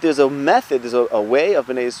 But there's a method, there's a way of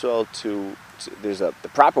B'nai Yisrael there's the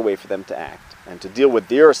proper way for them to act and to deal with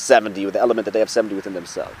their 70, with the element that they have 70 within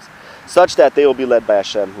themselves, such that they will be led by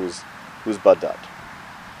Hashem, who's Badad.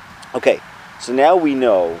 Okay, so now we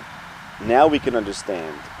know, now we can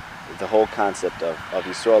understand the whole concept of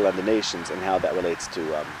Yisrael and the nations and how that relates to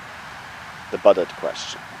the Badad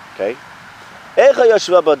question. Okay? As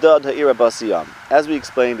we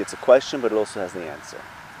explained, it's a question, but it also has the answer.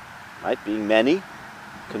 Right? Being many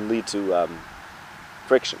can lead to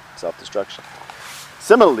friction, self-destruction.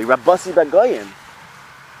 Similarly, Rabbasi Bagoyim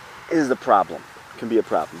is the problem, can be a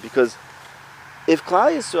problem, because if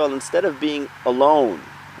Klal Yisrael, instead of being alone,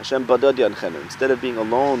 Hashem Badad Yanchenu, instead of being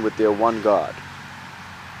alone with their one God,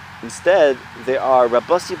 instead they are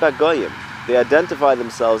Rabbasi Bagoyim, they identify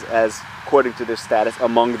themselves as, according to their status,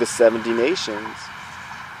 among the 70 nations.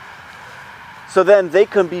 So then they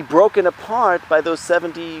can be broken apart by those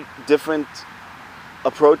 70 different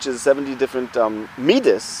approaches, 70 different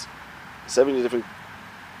midas, 70 different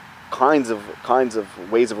kinds of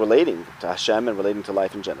ways of relating to Hashem and relating to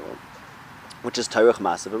life in general, which is Taruch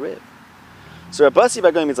Masav Ariv. So Rabbasi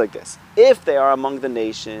Bagoyim means like this: if they are among the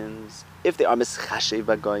nations, if they are Mischashev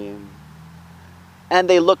Bagoyim, and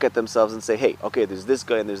they look at themselves and say, hey, okay, there's this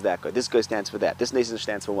guy and there's that guy. This guy stands for that. This nation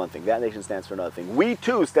stands for one thing. That nation stands for another thing. We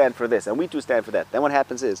too stand for this, and we too stand for that. Then what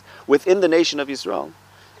happens is, within the nation of Yisrael,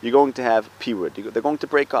 you're going to have pirud. They're going to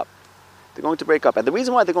break up. They're going to break up. And the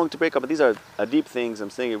reason why they're going to break up, and these are deep things, I'm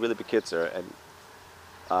saying it really bekitzer, and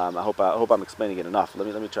I hope I'm explaining it enough. Let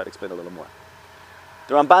me try to explain a little more.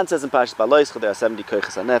 The Ramban says in Parshas Baloischa there are 70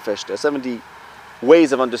 koiches hanefesh, there are 70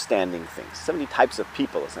 ways of understanding things, 70 types of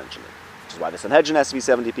people, essentially. which is why the Sanhedrin has to be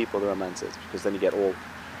 70 people, the Raman says, because then you get all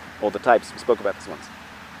the types. We spoke about this once.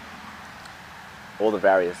 All the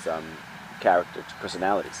various character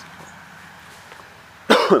personalities.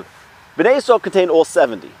 Bnei Yisrael contain all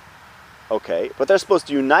 70. Okay, but they're supposed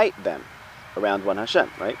to unite them around one Hashem,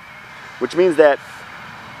 right? Which means that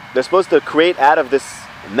they're supposed to create out of this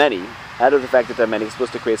many, out of the fact that they're many, they're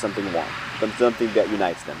supposed to create something one, something that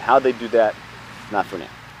unites them. How they do that, not for now.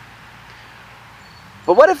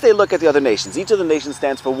 But what if they look at the other nations? Each of the nations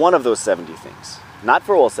stands for one of those 70 things. Not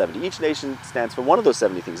for all 70. Each nation stands for one of those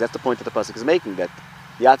 70 things. That's the point that the pasuk is making, that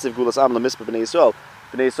Yatziv Gulas Am L'Mispah B'nai Yisrael.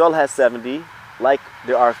 B'nai Yisrael has 70, like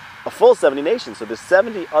there are a full 70 nations. So there's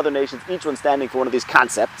 70 other nations, each one standing for one of these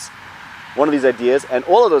concepts, one of these ideas, and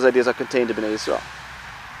all of those ideas are contained in B'nai Yisrael.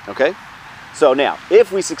 Okay? So now,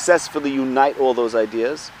 if we successfully unite all those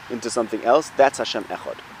ideas into something else, that's Hashem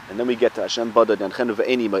Echad. And then we get to Hashem Badad Yanchenu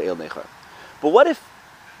Ve'eni Ma'il Nechar. But what if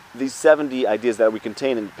these 70 ideas that we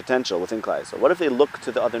contain in potential within Klal Yisrael, what if they look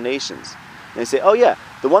to the other nations and they say, oh yeah,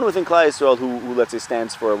 the one within Klal Yisrael who let's say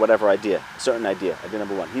stands for whatever idea, a certain idea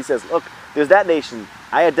number one. He says, look, there's that nation,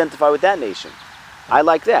 I identify with that nation. I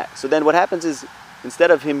like that. So then what happens is,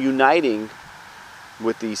 instead of him uniting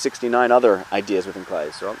with the 69 other ideas within Klal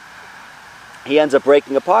Yisrael, he ends up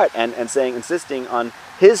breaking apart and insisting on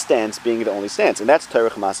his stance being the only stance. And that's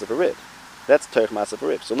Terech Masav Arib. That's Terech Masav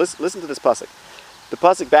Arib. So listen to this pasuk. The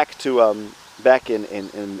pasuk back in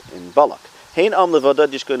Balak. Hein am levadad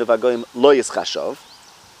yishkoin v'agoyim lo yischashav.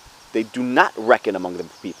 They do not reckon among the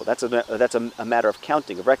people. That's a matter of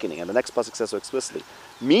counting, of reckoning. And the next pasuk says so explicitly.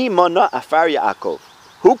 Mi mana afar Yaakov.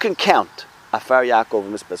 Who can count afar Yaakov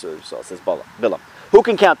and Mispah Yisrael, says Bilam. Who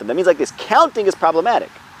can count them? That means like this. Counting is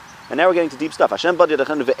problematic. And now we're getting to deep stuff. Hashem bad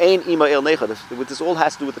yadachanu ve'ein ima el necha. This all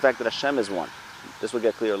has to do with the fact that Hashem is one. This will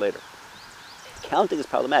get clear later. Counting is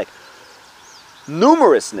problematic.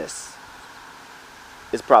 Numerousness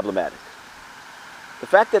is problematic. The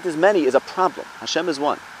fact that there's many is a problem. Hashem is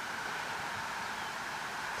one.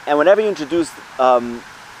 And whenever you introduce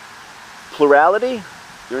plurality,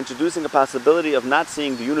 you're introducing a possibility of not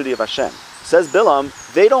seeing the unity of Hashem. Says Bilam,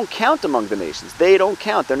 they don't count among the nations. They don't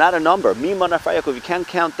count. They're not a number. Miman Afar Yaakov, you can't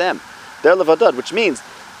count them. They're levadad, which means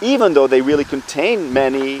even though they really contain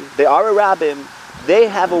many, they are a rabbim, they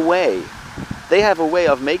have a way. They have a way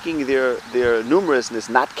of making their numerousness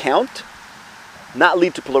not count, not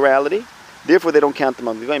lead to plurality. Therefore, they don't count them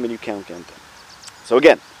among the goyim, and you can't count them. So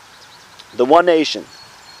again, the one nation,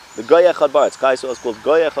 the Goy Echad Baretz, Klal Yisrael is called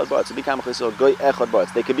Goy Echad Baretz. To become Yisrael, Goy Echad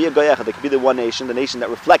Baretz. They could be a Goy Echad. They could be the one nation, the nation that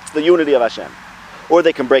reflects the unity of Hashem, or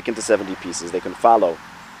they can break into 70 pieces. They can follow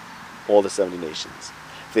all the 70 nations.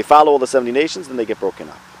 If they follow all the 70 nations, then they get broken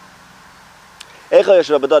up. That's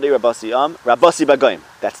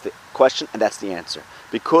the question, and that's the answer.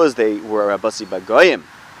 Because they were Rabasi Bagoyim,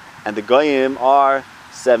 and the Goyim are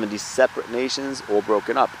 70 separate nations, all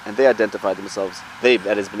broken up, and they identified themselves.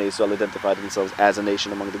 That is, Bnei Yisrael identified themselves as a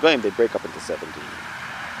nation among the Goyim. They break up into 70.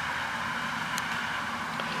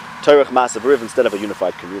 Terech Masav Riv instead of a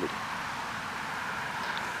unified community.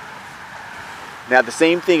 Now the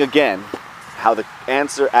same thing again. How the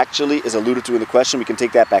answer actually is alluded to in the question, we can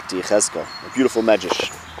take that back to Yechezkel, a beautiful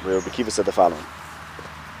medrash, where Rabbi Kiva said the following.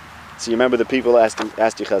 So you remember the people asked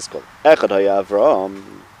Yechezkel, Echad haya Avram,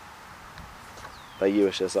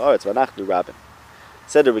 vayish es haaretz v'anachnu rabim.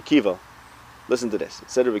 Said Rabbi Kiva, listen to this.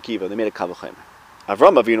 Said Rabbi Kiva, they made a kavachemer.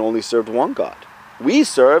 Avram Avinu only served one God. We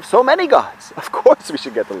serve so many gods. Of course we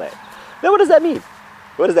should get the land. Now what does that mean?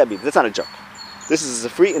 What does that mean? That's not a joke. This is a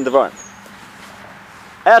free in the Devarim.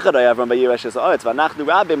 We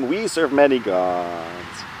serve many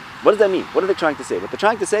gods. What does that mean? What are they trying to say? What they're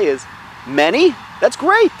trying to say is, many? That's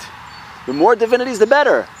great. The more divinities, the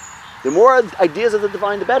better. The more ideas of the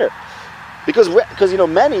divine, the better. Because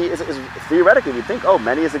many is theoretically, you'd think,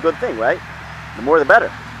 many is a good thing, right? The more the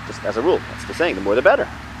better. Just as a rule. That's the saying, the more the better.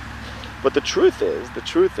 But the truth is,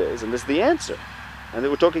 and this is the answer, and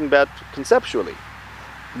we're talking about conceptually,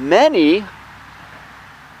 many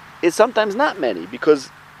is sometimes not many,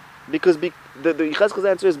 because the Yechezkel's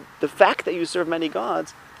answer is the fact that you serve many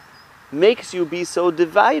gods makes you be so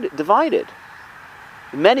divided.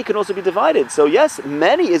 Many can also be divided. So yes,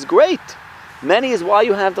 many is great. Many is why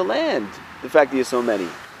you have the land, the fact that you're so many.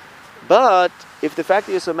 But if the fact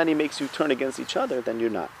that you're so many makes you turn against each other, then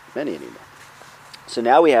you're not many anymore. So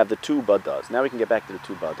now we have the two badas. Now we can get back to the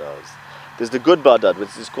two badas. There's the good badad,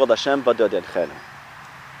 which is called Hashem badad Yanchenu.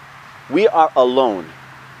 We are alone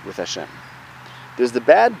with Hashem. There's the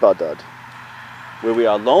bad badad, where we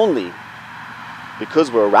are lonely because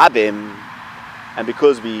we're rabbim, and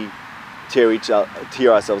because we tear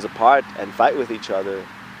ourselves apart and fight with each other,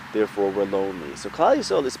 therefore we're lonely. So Klal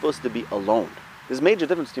Yisrael is supposed to be alone. There's a major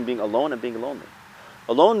difference between being alone and being lonely.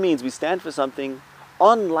 Alone means we stand for something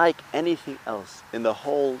unlike anything else in the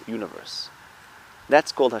whole universe.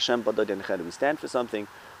 That's called Hashem Badad Yenchenu. We stand for something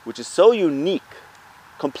which is so unique,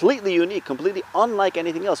 completely unlike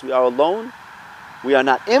anything else. We are alone. We are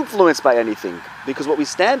not influenced by anything, because what we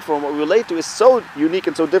stand for and what we relate to is so unique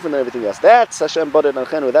and so different than everything else. That's Hashem Badad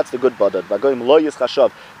Yenchenu. That's the good Badad. Bagoyim lo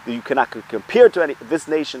yischashav. You cannot compare to any. This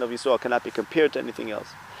nation of Yisrael cannot be compared to anything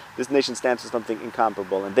else. This nation stands for something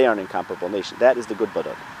incomparable, and they are an incomparable nation. That is the good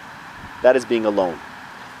Badad. That is being alone.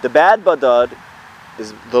 The bad Badad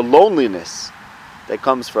is the loneliness that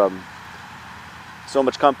comes from so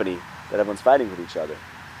much company that everyone's fighting with each other,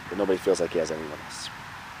 that nobody feels like he has anyone else.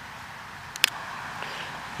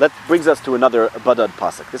 That brings us to another Badad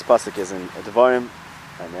pasuk. This pasuk is in Devarim,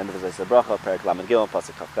 and the end of it is a bracha, Perek Lamed Gimel,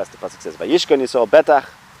 pasuk Kafkas. The pasuk says, "Vayishkan Yisrael betach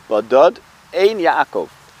Badad ein Yaakov."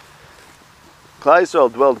 Klal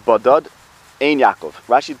Yisrael dwelled Badad ein Yaakov.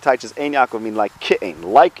 Rashi teaches ein Yaakov mean like Ki'ein,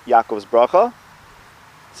 like Yaakov's bracha.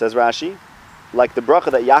 Says Rashi, like the bracha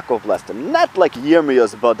that Yaakov blessed him, not like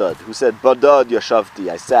Yirmiyah's Badad, who said, "Badad yashavti,"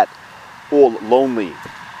 I sat all lonely.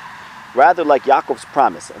 Rather like Yaakov's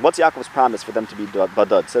promise. And what's Yaakov's promise for them to be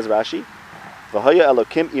Badad? Says Rashi, "V'haya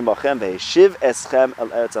Elokim imachem v'heshiv eschem el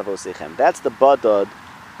eretz avosechem." That's the Badad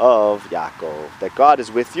of Yaakov, that God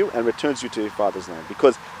is with you and returns you to your father's land,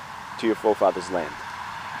 because to your forefathers' land.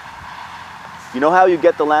 You know how you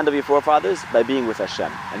get the land of your forefathers? By being with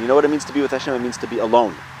Hashem. And you know what it means to be with Hashem? It means to be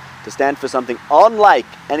alone. To stand for something unlike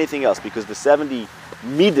anything else, because the 70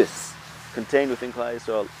 midas contained within Klal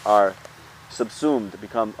Yisrael are subsumed,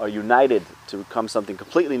 are united to become something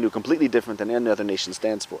completely new, completely different than any other nation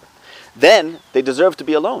stands for. Then they deserve to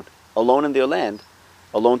be alone in their land,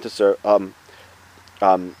 alone to serve,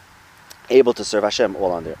 able to serve Hashem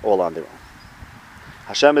all on their own.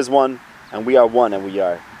 Hashem is one, and we are one, and we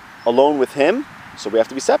are alone with Him, so we have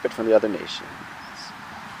to be separate from the other nations.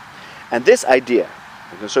 And this idea,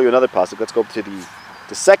 I'm going to show you another pasuk. Let's go to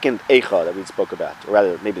the second Eicha that we spoke about, or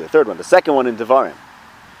rather, maybe the third one, the second one in Devarim.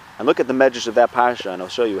 And look at the medrash of that parasha, and I'll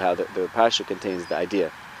show you how the parasha contains the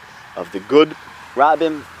idea of the good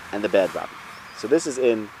Rabbim and the bad Rabbim. So this is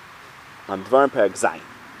in Devarim Perek Zayin.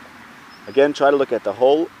 Again, try to look at the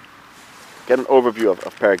whole, get an overview of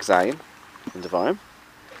Perek Zayin in Devarim,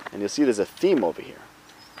 and you'll see there's a theme over here.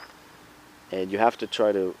 And you have to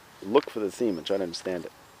try to look for the theme and try to understand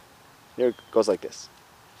it. Here it goes like this.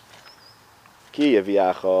 Ki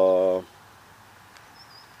yaviacha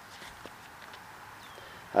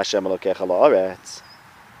Hashem Elokecha la'aretz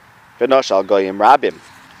v'noshal goyim rabim.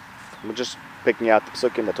 We're just picking out the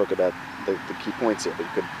psukim that talk about the key points here, but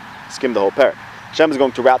you could skim the whole parak. Hashem is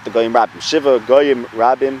going to rout the goyim rabim. Shiva goyim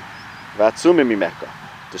rabim v'atzumim mimeka.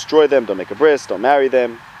 Destroy them, don't make a bris, don't marry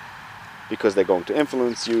them, because they're going to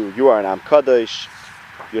influence you. You are an Am Kadosh,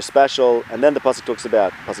 you're special. And then the pasuk talks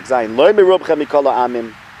about, pasuk Zayin, Lo merubchem mikol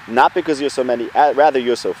ha'amim, not because you're so many, rather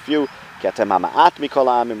you're so few, ki atem ha'ma'at mikol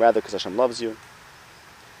ha'amim, rather because Hashem loves you.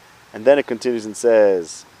 And then it continues and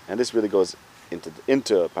says, and this really goes into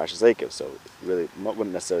Parshas Eikev, so you really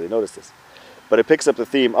wouldn't necessarily notice this, but it picks up the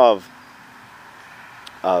theme of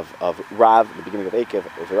Rav, the beginning of Eikev,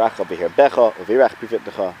 Uviracha beherbecha, uvirach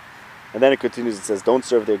pifetnecha. And then it continues and says, don't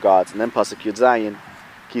serve their gods. And then pasuk Yud Zayin,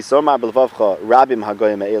 Ki somar b'levavcha rabim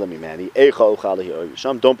hagoyim ha'elam mimani, eicha ucha lehi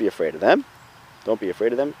Hashem. Don't be afraid of them. Don't be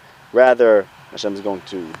afraid of them. Rather, Hashem is going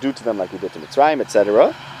to do to them like He did to Mitzrayim,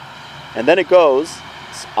 etc. And then it goes,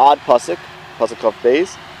 it's odd pasuk Chav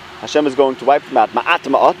Beis. Hashem is going to wipe them out, ma'at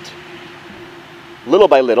ma'at, little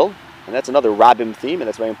by little. And that's another rabim theme, and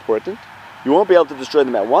that's very important. You won't be able to destroy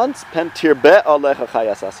them at once. Pen tirbe alecha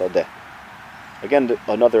chayas asadeh. Again,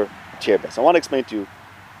 another tirbe. So I want to explain to you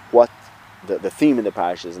what the theme in the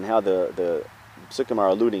parish is and how the psukim are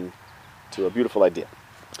alluding to a beautiful idea.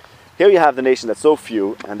 Here you have the nation that's so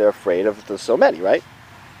few and they're afraid of the so many, right?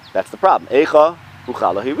 That's the problem. Eicha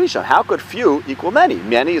uchala hirisha. How could few equal many?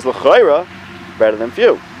 Many is l'chayra better than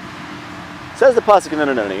few. Says the pasuk,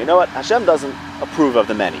 no. You know what? Hashem doesn't approve of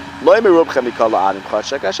the many. Lo emirubchem mikol ha'amim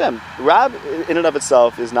chashek Hashem. Rab in and of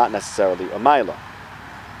itself is not necessarily a mila.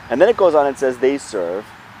 And then it goes on and says they serve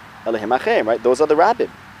Elohim Achim, right? Those are the Rabbim.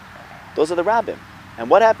 Those are the Rabbim. And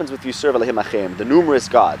what happens if you serve Elohim Achim, the numerous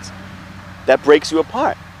gods? That breaks you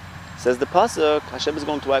apart. Says the pasuk, Hashem is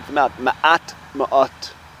going to wipe them out. Ma'at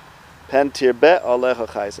ma'at. Pen tirbe alecha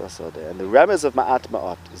chayis asadeh. And the remez of ma'at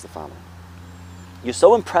ma'at is the following. You're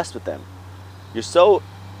so impressed with them. You're so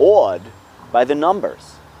awed by the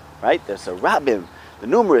numbers, right? They're so Rabbim, the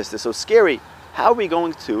numerous, they're so scary. How are we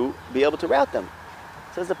going to be able to rout them?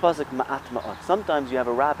 Says the pasuk, ma'at ma'at. Sometimes you have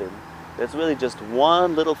a rabbin That's really just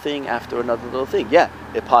one little thing after another little thing. Yeah,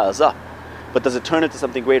 it piles up. But does it turn into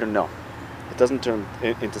something greater? No. It doesn't turn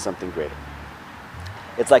into something greater.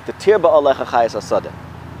 It's like the tirba alecha chayes asada.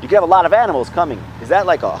 You can have a lot of animals coming. Is that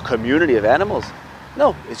like a community of animals?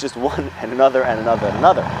 No, it's just one and another and another and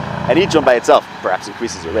another. And each one by itself perhaps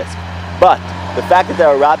increases your risk. But the fact that there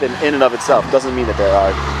are rabbin in and of itself doesn't mean that there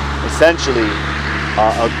are essentially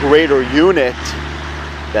a greater unit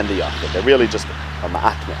than the yachid. They're really just a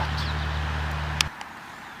ma'at ma'at.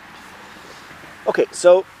 Okay,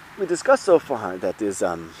 so we discussed so far that there's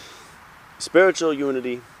spiritual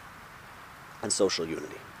unity and social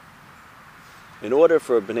unity. In order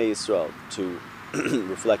for Bnei Yisrael to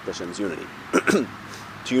reflect Hashem's unity,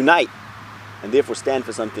 to unite, and therefore stand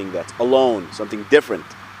for something that's alone, something different,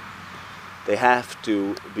 they have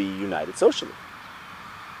to be united socially.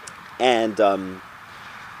 And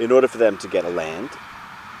in order for them to get the land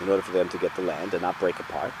and not break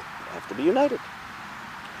apart, they have to be united.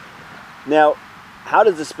 Now, how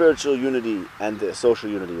does the spiritual unity and the social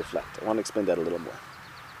unity reflect? I want to explain that a little more.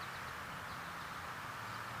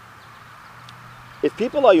 If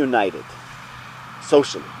people are united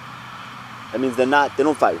socially, that means they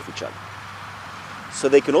don't fight with each other. So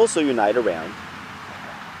they can also unite around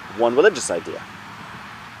one religious idea.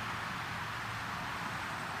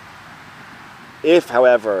 If,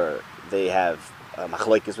 however, they have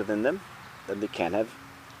machlokes within them, then they can't have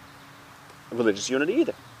religious unity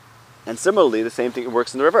either. And similarly, the same thing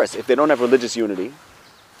works in the reverse. If they don't have religious unity,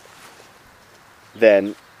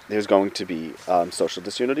 then there's going to be social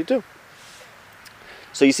disunity too.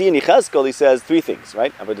 So you see in Yechezkel, he says three things,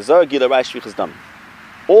 right?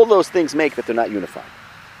 All those things make that they're not unified.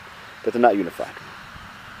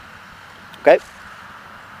 Okay?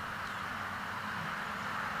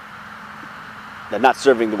 They're not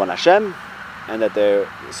serving the one Hashem, and that they're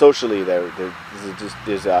socially,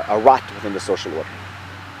 there's a rot within the social order.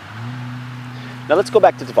 Now let's go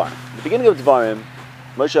back to Devarim. At the beginning of Devarim,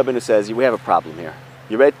 Moshe Rabbeinu says, we have a problem here.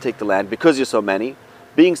 You're ready to take the land because you're so many.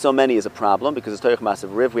 Being so many is a problem because it's Torich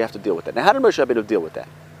Massive Riv, we have to deal with that. Now how did Moshe Rabbeinu deal with that?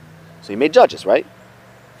 So he made judges, right?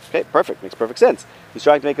 Okay, perfect, makes perfect sense. He's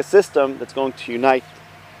trying to make a system that's going to unite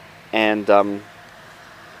and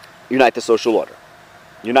unite the social order,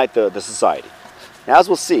 unite the society. Now as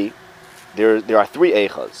we'll see, there are three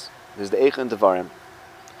eichas. There's the eicha in Devarim,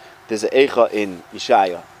 there's an eicha in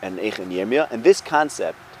Yeshaya, and an eicha in Yirmiyah, and this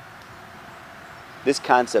concept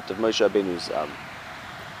of Moshe Rabbeinu's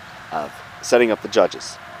of setting up the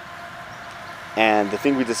judges, and the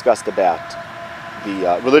thing we discussed about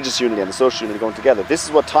the religious unity and the social unity going together, this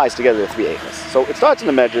is what ties together the three eichas. So it starts in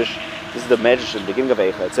the Medrash. This is the Medrash in the beginning of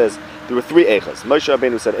eicha. It says there were three eichas. Moshe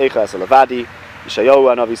Rabbeinu said eicha es alavadi. Yeshayahu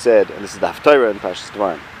Hanavi said, and this is the Haftarah in Parshas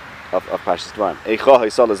Devarim, of Parshas Devarim, eicha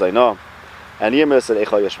haisal zaina, and Yirmiyah said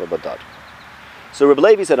eicha yeshva badad. So Rebbe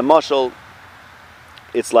Levi said a mashal.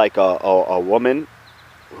 It's like a woman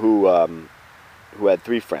who had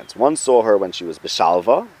three friends. One saw her when she was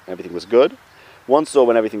beshalva, everything was good. One saw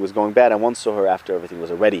when everything was going bad, and one saw her after everything was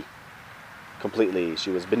already completely. She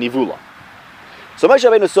was benivula. So Moshe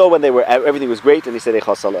Rabbeinu saw when everything was great, and he said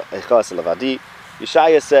eicha salavadi.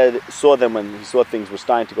 Yeshaya saw them when he saw things were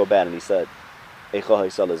starting to go bad, and he said eicha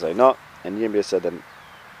haisal zaina. And Yirmiyah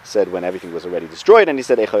said when everything was already destroyed, and he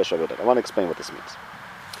said eicha yeshva badad. I want to explain what this means.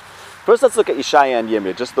 First, let's look at Yeshaya and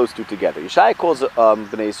Yirmiyah, just those two together. Yeshaya calls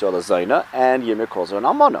Bnei Yisrael a Zaina, and Yirmiyah calls her an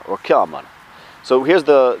Almana, or Ki'almana. So here's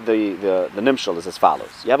the nimshal is as follows.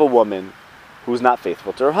 You have a woman who's not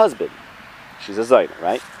faithful to her husband. She's a Zaina,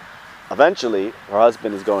 right? Eventually, her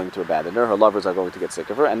husband is going to abandon her, her lovers are going to get sick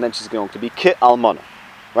of her, and then she's going to be Ki'almana,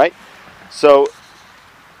 right? So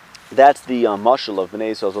that's the mashal of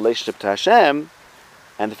Bnei Yisrael's relationship to Hashem,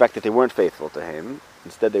 and the fact that they weren't faithful to Him.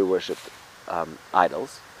 Instead, they worshipped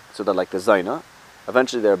idols. So they're like the Zaina.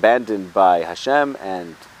 Eventually they're abandoned by Hashem,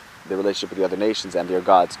 and their relationship with the other nations and their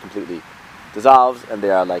gods completely dissolves, and they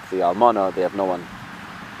are like the Almana. They have no one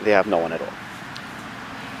at all.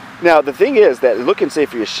 Now the thing is that look and say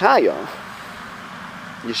for Yeshaya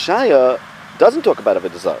doesn't talk about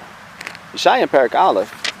Avodah Zarah. Yeshaya in Parak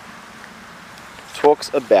Aleph talks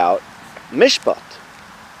about Mishpat.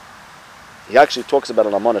 He actually talks about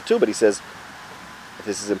an Almana too, but he says,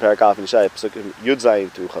 this is in Parak Aleph in Yeshaya, Pesukim Yud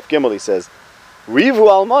Zayin to Chav Gimel, he says, Rivu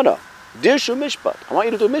Almana, Dirshu Mishpat. I want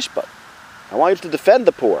you to do Mishpat. I want you to defend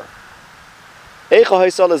the poor. Eicha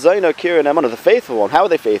Haisal Zayna Kirin Amana, the faithful one. How are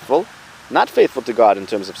they faithful? Not faithful to God in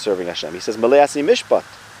terms of serving Hashem. He says, Maleasi Mishpat.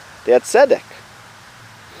 They had Tzedek.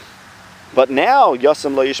 But now,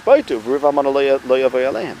 Yasam Lo Yishpaitu, Rivu Almana Lo Yavay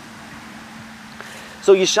Aleim.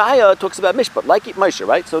 So Yeshaya talks about Mishpat, like Moshe,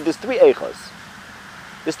 right? So there's three Eichas.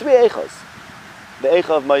 the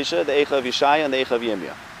Eicha of Moshe, the Eicha of Yeshaya, and the Eicha of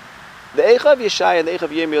Yirmiyah. The Eicha of Yeshaya and the Eicha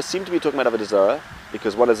of Yirmiyah seem to be talking about Avodah Zarah,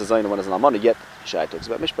 because one is a Zayin and one is an Almana, yet Yeshaya talks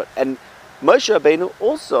about Mishpat. And Moshe Rabbeinu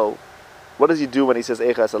also, what does he do when he says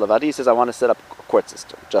Eicha Salavadi? He says, I want to set up a court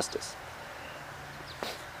system, justice.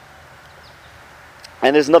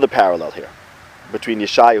 And there's another parallel here between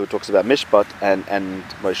Yeshaya, who talks about Mishpat, and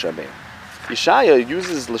Moshe Rabbeinu. Yeshaya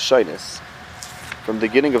uses Lashonis from the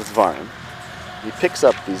beginning of Dvarim. He picks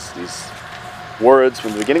up these words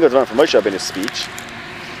from the beginning of Dvarim, from Moshe Rabbeinu's speech,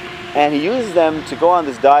 and he uses them to go on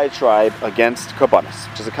this diatribe against Karbanos,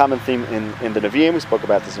 which is a common theme in the Nevi'im. We spoke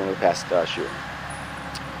about this in the past shiur.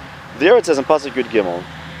 There it says in Pasuk Yud Gimel,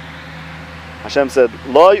 Hashem said,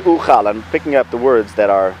 Loi uchal, I'm picking up the words that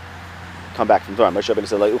come back from Dvarim. Moshe Rabbeinu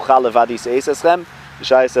said, Loi uchal levadi se'es eschem.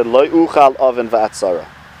 Yeshaya said, Loi uchal oven va'atzara.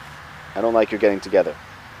 I don't like your getting together.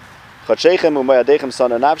 I can't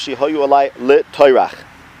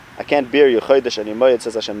bear you chodesh and Yemoyed,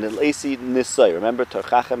 says Hashem, nil'esi nisoy. Remember,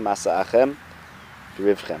 torchachem masa'achem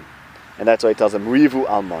v'rivchem. And that's why he tells them, rivu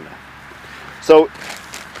almona. So,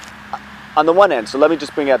 on the one hand, so let me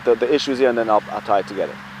just bring out the issues here and then I'll tie it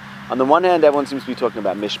together. On the one hand, everyone seems to be talking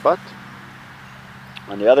about mishpat.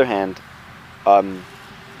 On the other hand,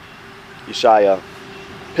 Yeshaya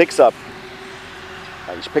picks up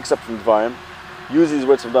from Dvarim, uses these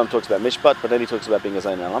words from Dvarim, talks about mishpat, but then he talks about being a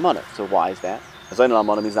Zayin and Almana. So why is that? A Zayin and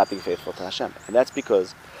Almana means not being faithful to Hashem. And that's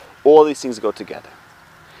because all these things go together.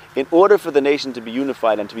 In order for the nation to be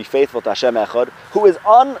unified and to be faithful to Hashem Echad, who is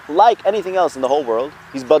unlike anything else in the whole world,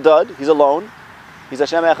 he's Badad, he's alone, he's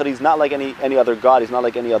Hashem Echad, he's not like any other God, he's not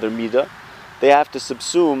like any other Midah. They have to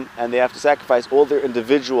subsume and they have to sacrifice all their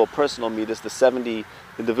individual personal Midas, the 70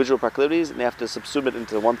 individual proclivities, and they have to subsume it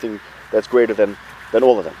into one thing that's greater than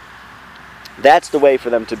all of them. That's the way for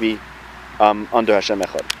them to be under Hashem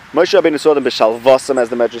Echad. Moshe Rabbeinu saw them b'shalvasam, as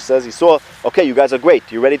the Medrash says. He saw, okay, you guys are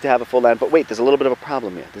great, you're ready to have a full land, but wait, there's a little bit of a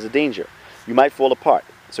problem here. There's a danger. You might fall apart.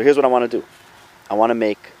 So here's what I want to do. I want to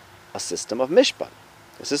make a system of mishpat.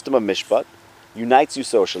 A system of mishpat unites you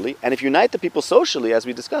socially, and if you unite the people socially, as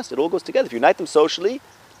we discussed, it all goes together. If you unite them socially,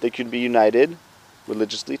 they can be united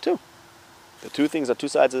religiously too. The two things are two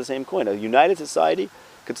sides of the same coin. A united society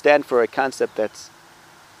could stand for a concept that's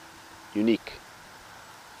unique,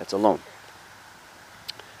 that's alone.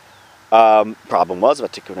 Problem was,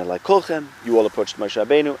 you all approached Moshe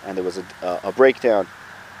Rabbeinu, and there was a breakdown.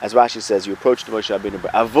 As Rashi says, you approached Moshe Rabbeinu,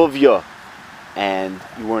 avuvya, and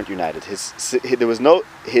you weren't united.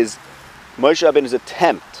 Moshe Rabbeinu's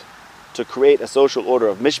attempt to create a social order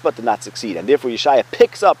of mishpat did not succeed, and therefore Yeshaya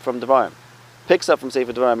picks up from Sefer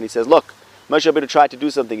Devarim, and he says, look, Moshe Rabbeinu tried to do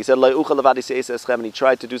something. He said, and he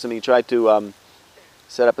tried to do something. He tried to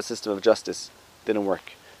set up a system of justice. Didn't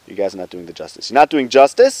work. You guys are not doing the justice. You're not doing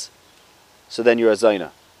justice, so then you're a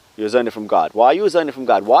Zaina. You're a Zaina from God. Why are you a Zaina from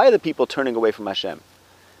God? Why are the people turning away from Hashem?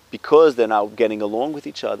 Because they're not getting along with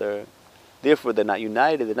each other. Therefore, they're not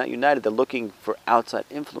united. They're not united. They're looking for outside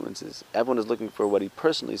influences. Everyone is looking for what he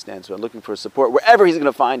personally stands for, looking for support wherever he's going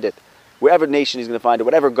to find it, wherever nation he's going to find it,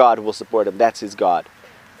 whatever God will support him, that's his God.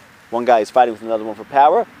 One guy is fighting with another one for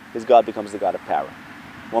power, his God becomes the God of power.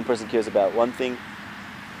 One person cares about one thing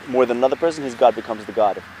more than another person, his God becomes the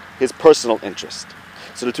God of his personal interest.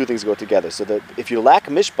 So the two things go together. So that if you lack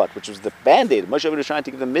mishpat, which was the band-aid, Moshe Rabbeinu was trying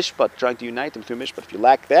to give them mishpat, trying to unite them through mishpat. If you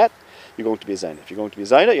lack that, you're going to be a Zaina. If you're going to be a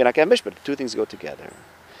Zaina, you're not going to have mishpat. The two things go together.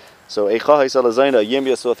 So Eicha Haisal Zaina,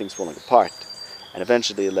 Yirmiyah saw things falling apart, and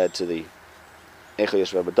eventually it led to the Eicha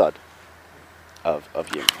Yeshua Badad of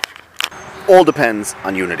Yirmiyah. All depends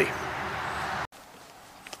on unity.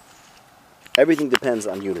 Everything depends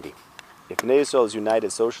on unity. If Bnei Yisrael is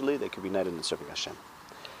united socially, they can be united in serving Hashem.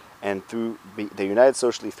 And they're united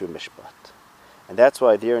socially through Mishpat. And that's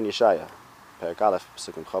why there in Yeshaya, Perek Aleph,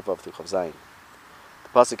 Pesukim Chav Vav through Chav Zayin, the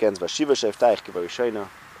Pasuk ends, Vashiva Shevtaich Kivar Yishayna,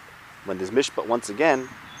 when there's Mishpat once again,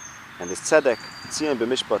 and there's Tzedek, Tzion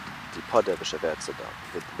b'Mishpat, Tipada b'Shaveh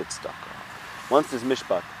Tzedek. Once there's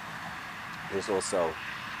Mishpat, there's also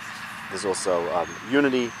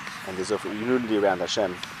unity, and there's also unity around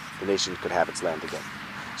Hashem. The nation could have its land again.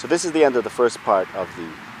 So this is the end of the first part of the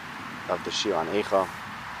Shir on Eicha.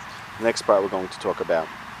 The next part we're going to talk about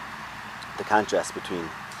the contrast between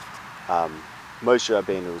Moshe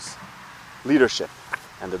Rabbeinu's leadership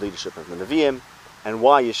and the leadership of the Nevi'im, and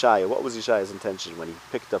what was Yeshaya's intention when he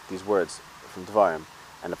picked up these words from Dvarim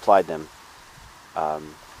and applied them,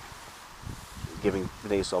 giving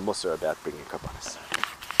Bnei Yisrael Musar about bringing Karbanos.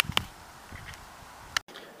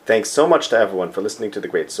 Thanks so much to everyone for listening to The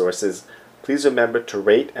Great Sources. Please remember to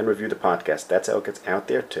rate and review the podcast. That's how it gets out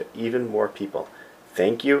there to even more people.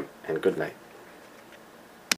 Thank you, and good night.